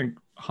 I think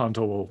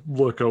Honto will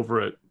look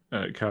over at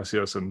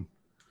Casius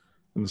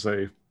and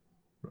say,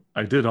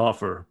 I did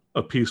offer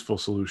a peaceful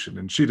solution,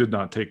 and she did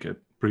not take it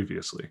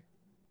previously.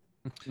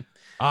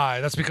 Aye,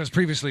 that's because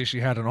previously she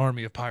had an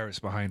army of pirates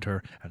behind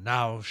her, and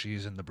now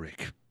she's in the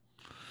brig.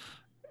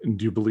 And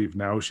do you believe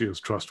now she is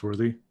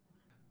trustworthy?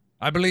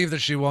 I believe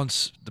that she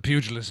wants the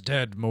pugilist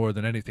dead more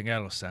than anything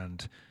else,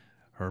 and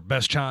her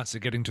best chance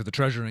at getting to the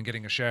treasure and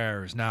getting a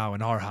share is now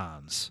in our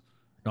hands.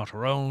 Not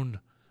her own,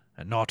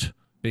 and not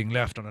being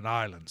left on an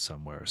island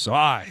somewhere. So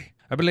I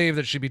believe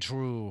that she be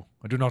true.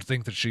 I do not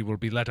think that she will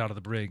be let out of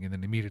the brig and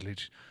then immediately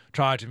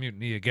try to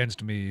mutiny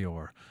against me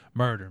or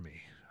murder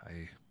me.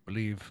 I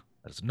believe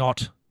that's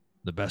not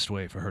the best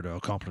way for her to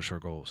accomplish her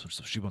goals,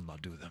 so she will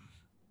not do them.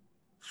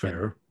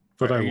 Fair,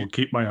 but I will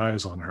keep my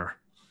eyes on her.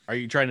 Are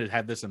you trying to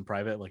have this in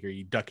private? Like, are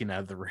you ducking out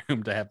of the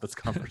room to have this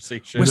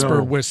conversation?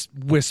 Whisper, No.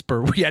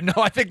 Whisper. Yeah, no,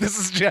 I think this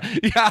is, yeah,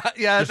 Just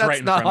that's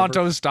right not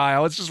Honto's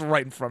style. It's just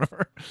right in front of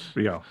her.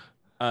 Yeah.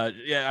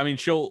 Yeah, I mean,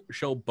 she'll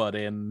butt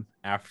in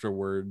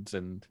afterwards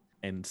and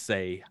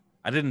say,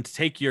 I didn't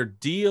take your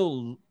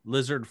deal,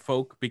 lizard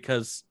folk,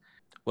 because,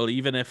 well,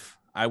 even if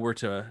I were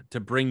to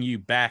bring you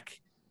back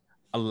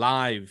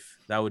alive,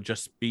 that would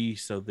just be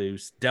so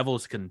those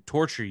devils can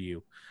torture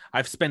you.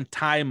 I've spent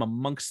time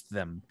amongst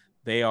them.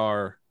 They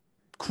are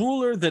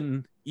crueler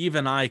than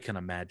even I can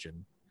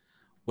imagine.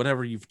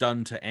 Whatever you've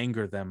done to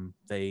anger them,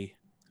 they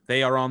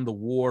are on the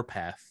war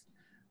path.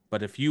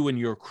 But if you and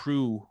your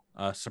crew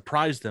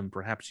surprise them,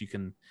 perhaps you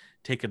can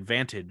take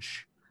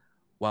advantage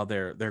while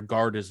their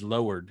guard is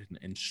lowered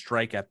and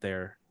strike at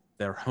their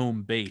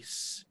home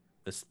base.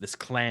 This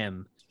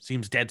clan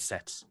seems dead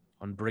set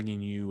on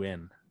bringing you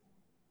in.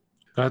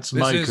 That's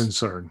my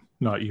concern,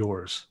 not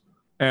yours.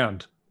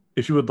 And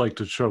if you would like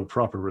to show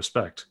proper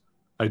respect,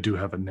 I do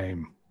have a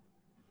name.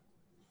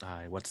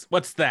 Aye,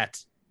 what's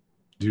that?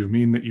 Do you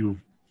mean that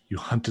you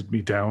hunted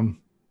me down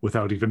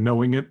without even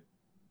knowing it?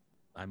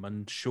 I'm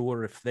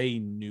unsure if they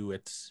knew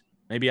it.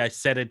 Maybe I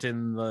said it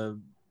in the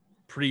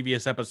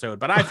previous episode,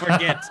 but I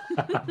forget.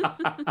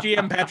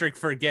 GM Patrick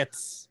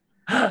forgets.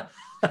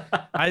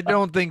 I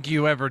don't think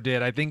you ever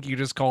did. I think you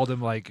just called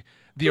him like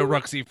the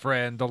Aruxi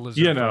friend, the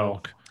lizard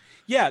folk.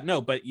 Yeah,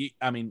 no, but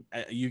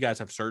you guys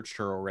have searched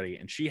her already,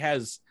 and she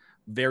has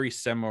very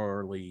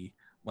similarly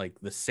like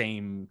the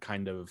same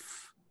kind of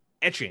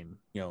etching,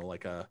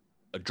 like a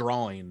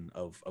drawing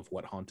of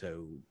what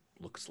Honto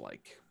looks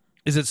like.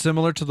 Is it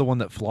similar to the one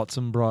that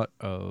Flotsam brought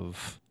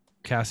of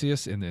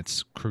Casius in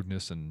its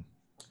crudeness and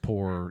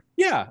poor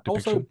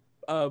depiction?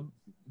 Also,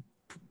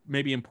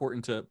 maybe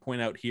important to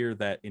point out here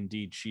that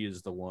indeed she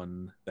is the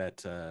one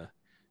that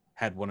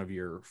had one of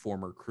your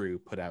former crew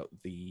put out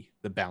the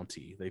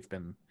bounty. They've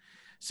been,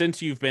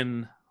 since you've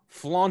been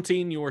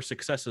flaunting your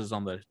successes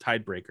on the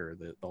Tidebreaker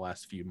the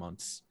last few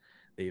months,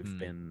 they've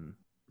been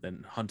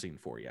hunting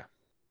for you.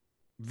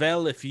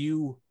 Vel, if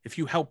you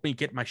help me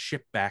get my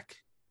ship back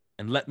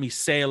and let me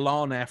sail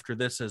on after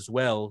this as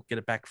well, get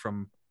it back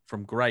from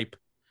Gripe,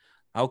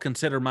 I'll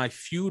consider my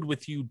feud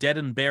with you dead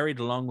and buried,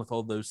 along with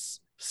all those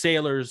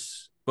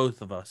sailors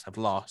both of us have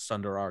lost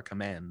under our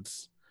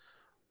commands.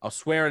 I'll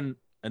swear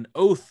an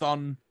oath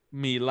on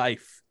me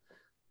life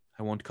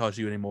I won't cause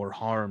you any more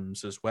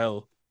harms as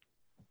well.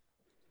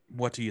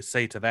 What do you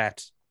say to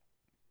that?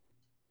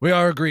 We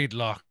are agreed,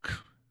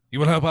 Locke. You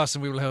will help us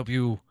and we will help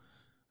you.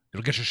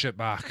 You'll get your ship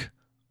back.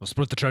 We'll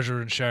split the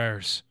treasure in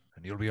shares,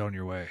 and you'll be on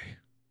your way.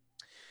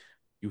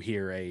 You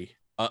hear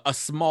a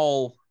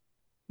small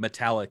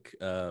metallic,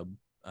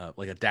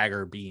 like a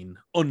dagger being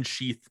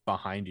unsheathed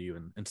behind you,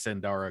 and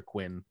Sandara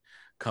Quinn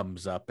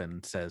comes up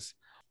and says,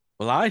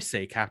 "Well, I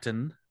say,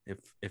 Captain,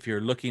 if you're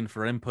looking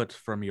for input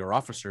from your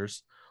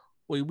officers,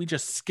 we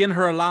just skin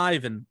her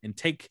alive and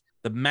take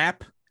the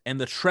map and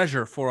the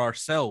treasure for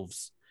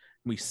ourselves.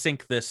 We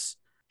sink this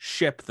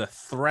ship, the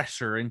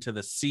Thresher, into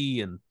the sea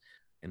and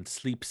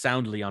sleep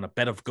soundly on a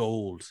bed of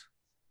gold."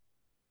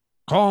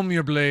 Calm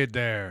your blade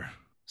there,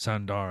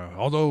 Sandara.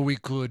 Although we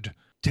could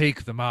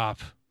take the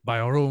map by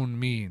our own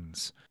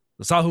means,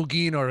 the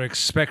Sahugin are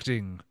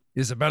expecting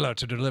Isabella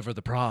to deliver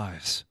the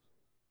prize.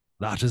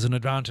 That is an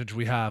advantage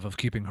we have of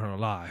keeping her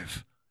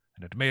alive,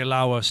 and it may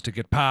allow us to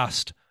get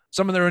past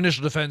some of their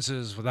initial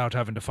defenses without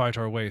having to fight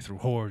our way through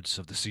hordes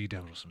of the Sea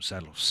Devils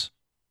themselves.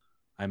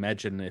 I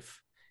imagine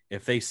if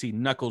they see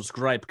Knuckles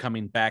Gripe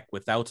coming back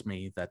without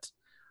me, that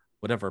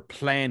whatever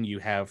plan you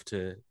have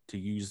to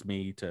use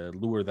me to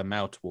lure them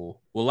out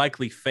will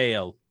likely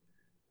fail,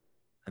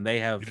 and they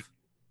have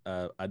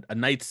a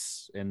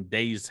night's and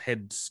days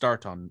head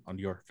start on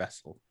your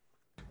vessel.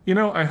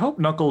 I hope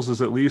Knuckles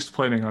is at least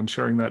planning on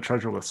sharing that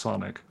treasure with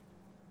Sonic.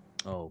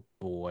 Oh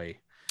boy.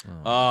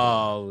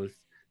 Oh,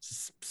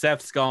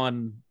 Seth's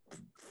gone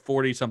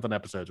 40-something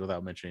episodes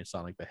without mentioning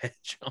Sonic the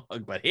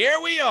Hedgehog, but here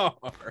we are.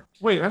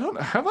 Wait,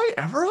 have I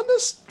ever on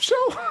this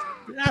show?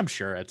 I'm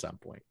sure at some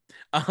point.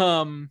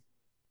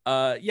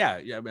 Yeah.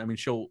 I mean,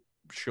 she'll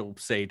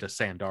say to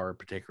Sandar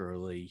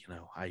particularly,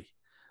 I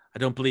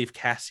don't believe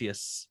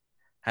Casius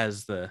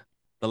has the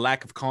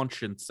lack of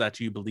conscience that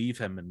you believe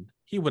him, and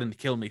he wouldn't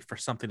kill me for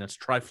something as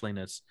trifling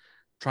as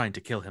trying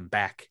to kill him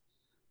back.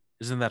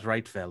 Isn't that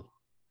right, Vel?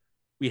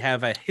 We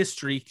have a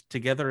history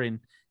together, and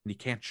you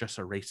can't just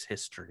erase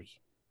history.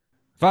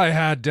 If I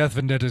had death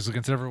vendettas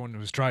against everyone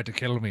who's tried to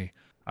kill me,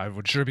 I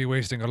would sure be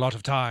wasting a lot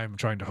of time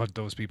trying to hunt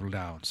those people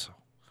down, so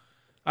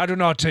I do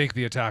not take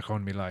the attack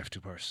on me life too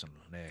personal,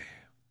 nay.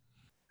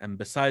 And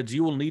besides,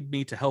 you will need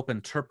me to help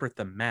interpret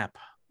the map.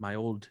 My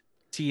old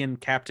TN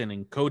captain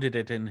encoded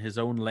it in his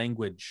own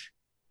language.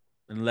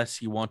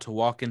 Unless you want to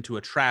walk into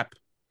a trap,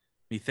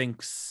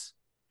 methinks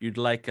you'd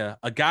like a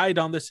guide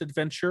on this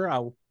adventure.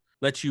 I'll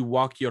let you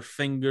walk your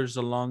fingers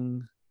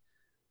along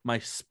my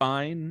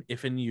spine,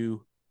 if and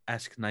you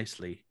ask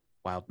nicely,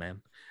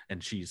 Wildman.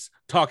 And she's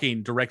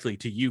talking directly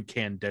to you,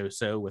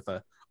 Candoso, with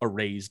a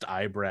raised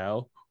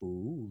eyebrow.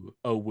 Ooh,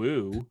 oh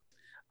woo.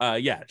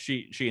 Yeah,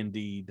 she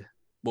indeed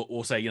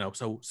will say,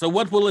 so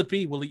what will it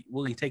be?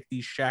 Will he take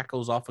these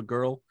shackles off a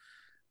girl?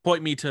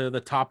 Point me to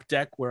the top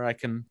deck where I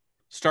can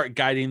start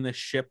guiding this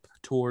ship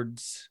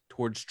towards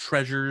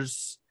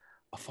treasures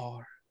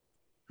afar.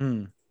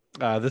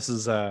 This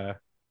is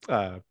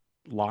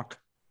Locke.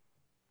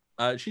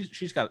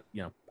 She's got,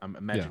 I'm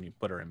imagining you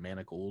put her in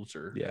manacles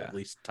or at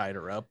least tied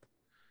her up.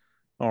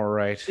 All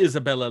right.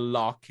 Isabella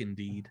Locke,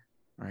 indeed.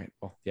 All right.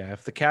 Well, yeah,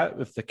 if the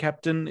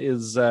captain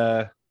is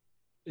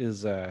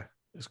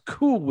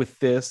cool with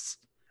this,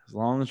 as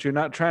long as you're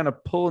not trying to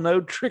pull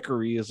no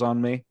trickeries on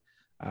me,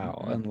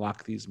 I'll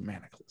unlock these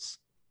manacles.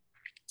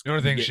 The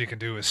only thing she can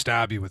do is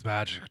stab you with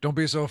magic. Don't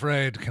be so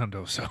afraid,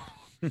 Candoso.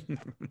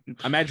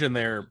 Imagine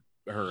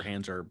her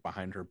hands are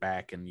behind her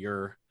back, and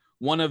you're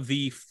one of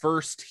the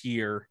first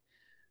here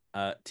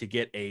to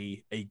get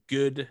a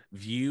good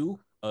view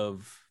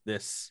of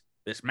this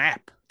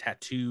map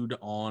tattooed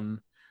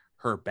on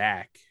her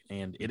back,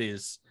 and it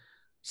is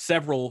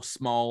several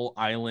small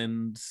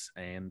islands,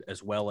 and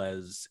as well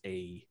as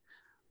a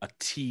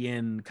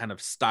TN kind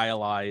of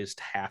stylized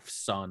half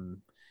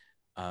sun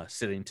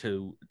sitting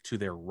to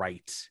their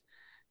right,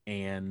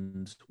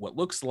 and what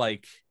looks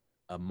like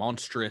a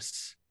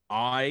monstrous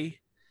eye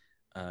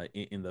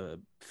in the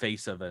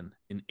face of an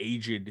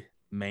aged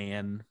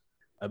man,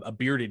 a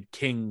bearded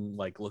king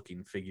like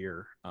looking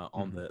figure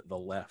on the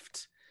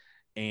left.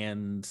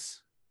 And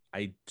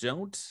I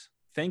don't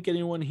think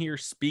anyone here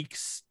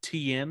speaks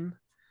TN,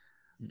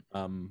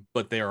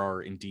 but there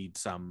are indeed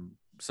some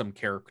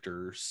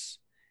characters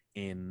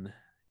in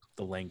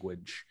the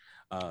language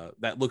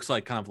that looks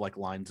like kind of like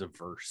lines of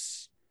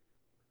verse.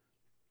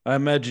 I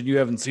imagine you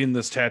haven't seen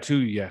this tattoo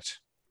yet.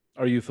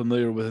 Are you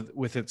familiar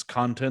with its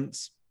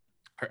contents?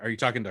 Are you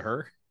talking to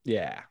her?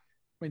 Yeah.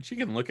 I mean, she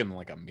can look in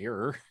like a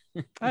mirror.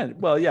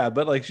 Well, yeah,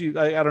 but like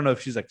I don't know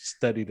if she's like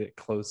studied it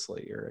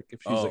closely, or like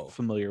if she's like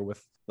familiar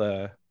with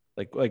the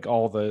like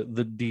all the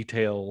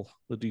detail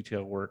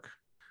work.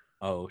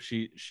 Oh,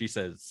 she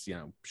says,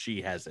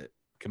 she has it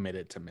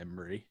committed to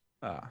memory.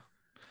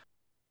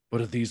 What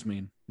do these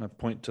mean? And I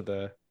point to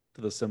the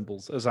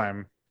symbols as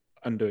I'm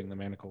undoing the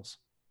manacles.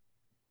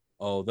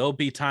 Oh, there'll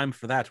be time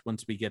for that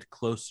once we get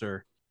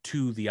closer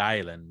to the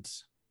island.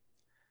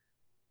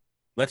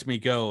 Let me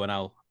go, and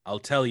I'll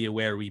tell you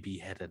where we be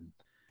heading.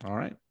 All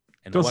right.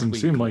 And doesn't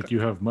seem like you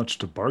have much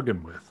to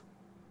bargain with.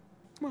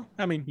 Well,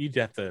 I mean, you'd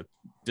have to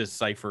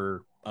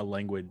decipher a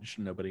language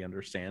nobody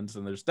understands,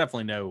 and there's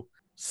definitely no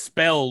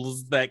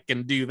spells that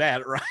can do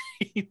that,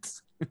 right?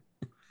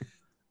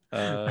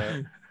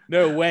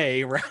 No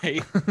way,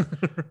 right?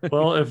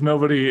 Well, if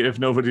nobody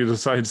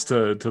decides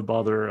to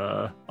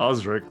bother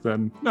Osric,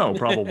 then no,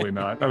 probably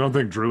not. I don't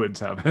think druids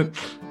have it.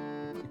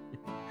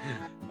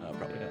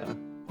 Probably not.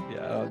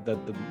 Yeah,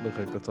 that didn't look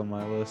like that's on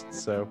my list.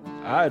 So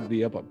I'd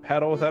be up a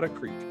paddle without a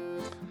creek.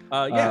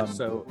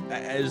 So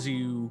as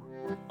you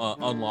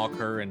unlock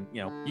her, and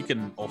you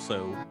can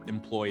also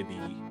employ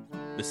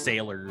the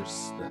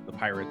sailors, the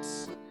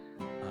pirates,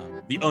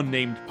 the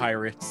unnamed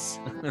pirates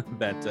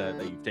that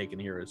you've taken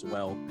here as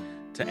well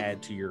to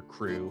add to your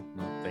crew.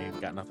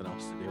 They've got nothing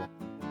else to do.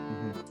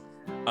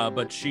 Mm-hmm.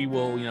 But she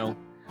will,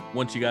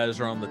 once you guys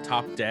are on the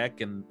top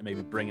deck and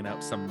maybe bringing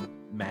out some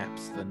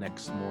maps the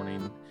next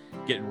morning,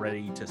 getting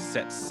ready to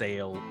set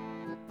sail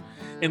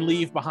and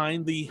leave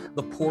behind the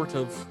port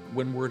of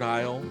Windward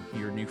Isle,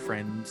 your new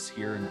friends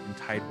here in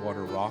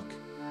Tidewater Rock,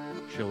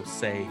 she'll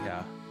say,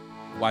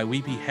 why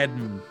we be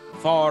heading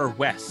far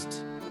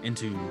west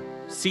into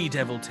Sea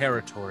Devil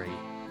territory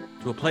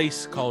to a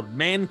place called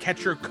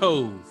Mancatcher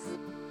Cove,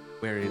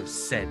 where it is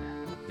said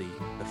the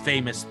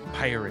famous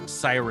pirate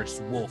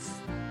Cyrus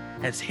Wolf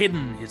has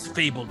hidden his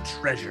fabled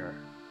treasure.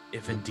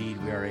 If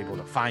indeed we are able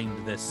to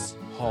find this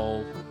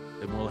haul,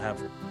 then we'll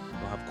have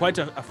quite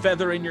a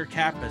feather in your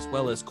cap as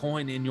well as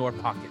coin in your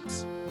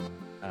pockets.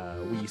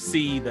 We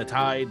see the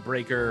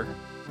Tidebreaker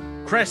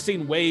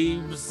cresting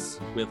waves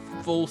with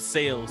full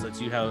sails as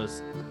you have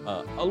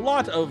a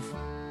lot of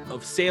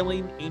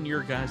sailing in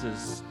your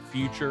guys'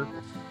 future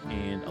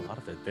and a lot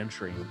of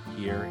adventuring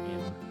here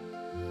in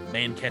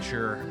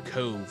Mancatcher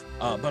Cove.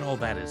 But all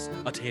that is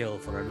a tale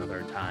for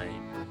another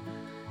time,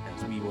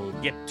 as we will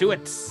get to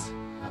it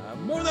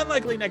more than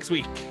likely next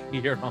week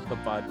here on the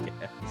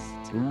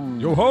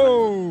podcast. Yo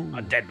ho!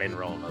 On Dead Men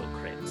Roll No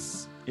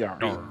Crits. Yeah.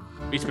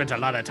 We spent a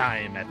lot of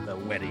time at the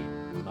wedding.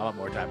 A lot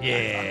more time.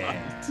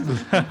 Yeah.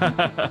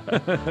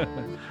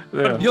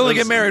 Yeah, You only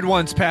get married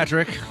once,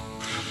 Patrick.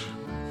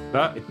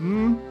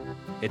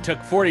 It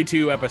took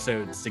 42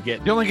 episodes to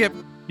get. You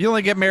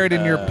only get married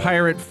in your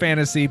pirate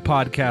fantasy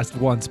podcast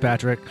once,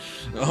 Patrick.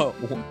 Oh,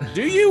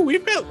 do you?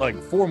 We've got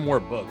like 4 more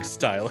books,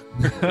 Tyler.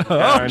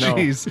 Oh,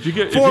 jeez.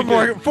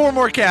 Four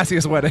more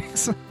Casius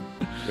weddings.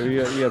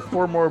 You had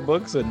 4 more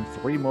books and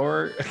 3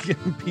 more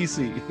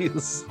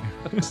PCs.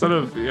 Instead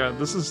of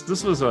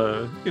this was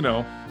a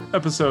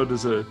episode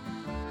is a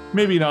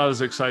maybe not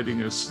as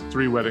exciting as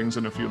 3 weddings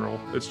and a funeral.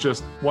 It's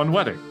just 1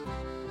 wedding.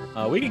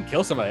 We can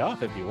kill somebody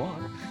off if you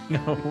want.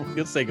 No,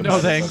 you'll say goodbye. No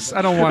thanks.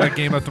 I don't want a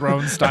Game of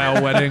Thrones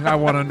style wedding. I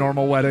want a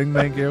normal wedding.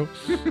 Thank you.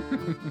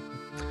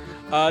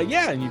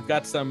 And you've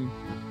got some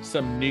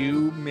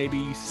new,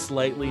 maybe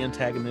slightly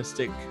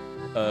antagonistic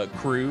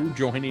crew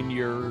joining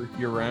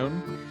your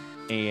own.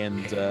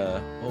 And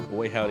oh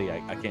boy, howdy!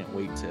 I can't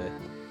wait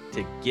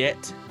to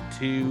get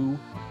to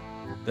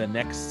the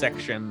next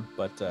section.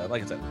 But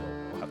like I said,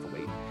 we'll have to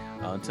wait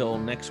until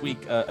next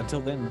week.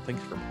 Until then,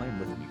 thanks for playing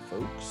with me,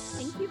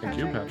 folks. Thank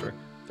you, Patrick.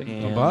 Thank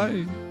you, Patrick. And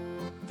Bye.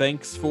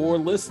 thanks for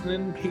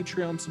listening,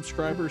 Patreon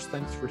subscribers.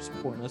 Thanks for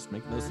supporting us,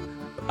 making this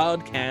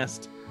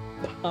podcast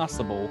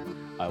possible.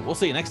 We'll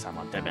see you next time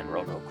on Dead Men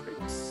Roll No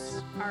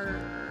Crits.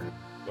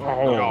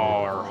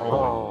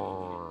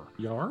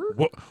 Yar?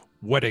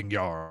 Wedding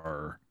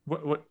yar.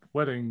 What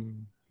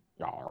wedding?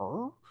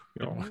 Yar.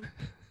 Yar.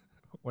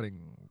 Wedding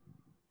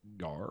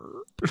yar.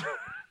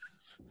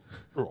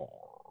 Yar.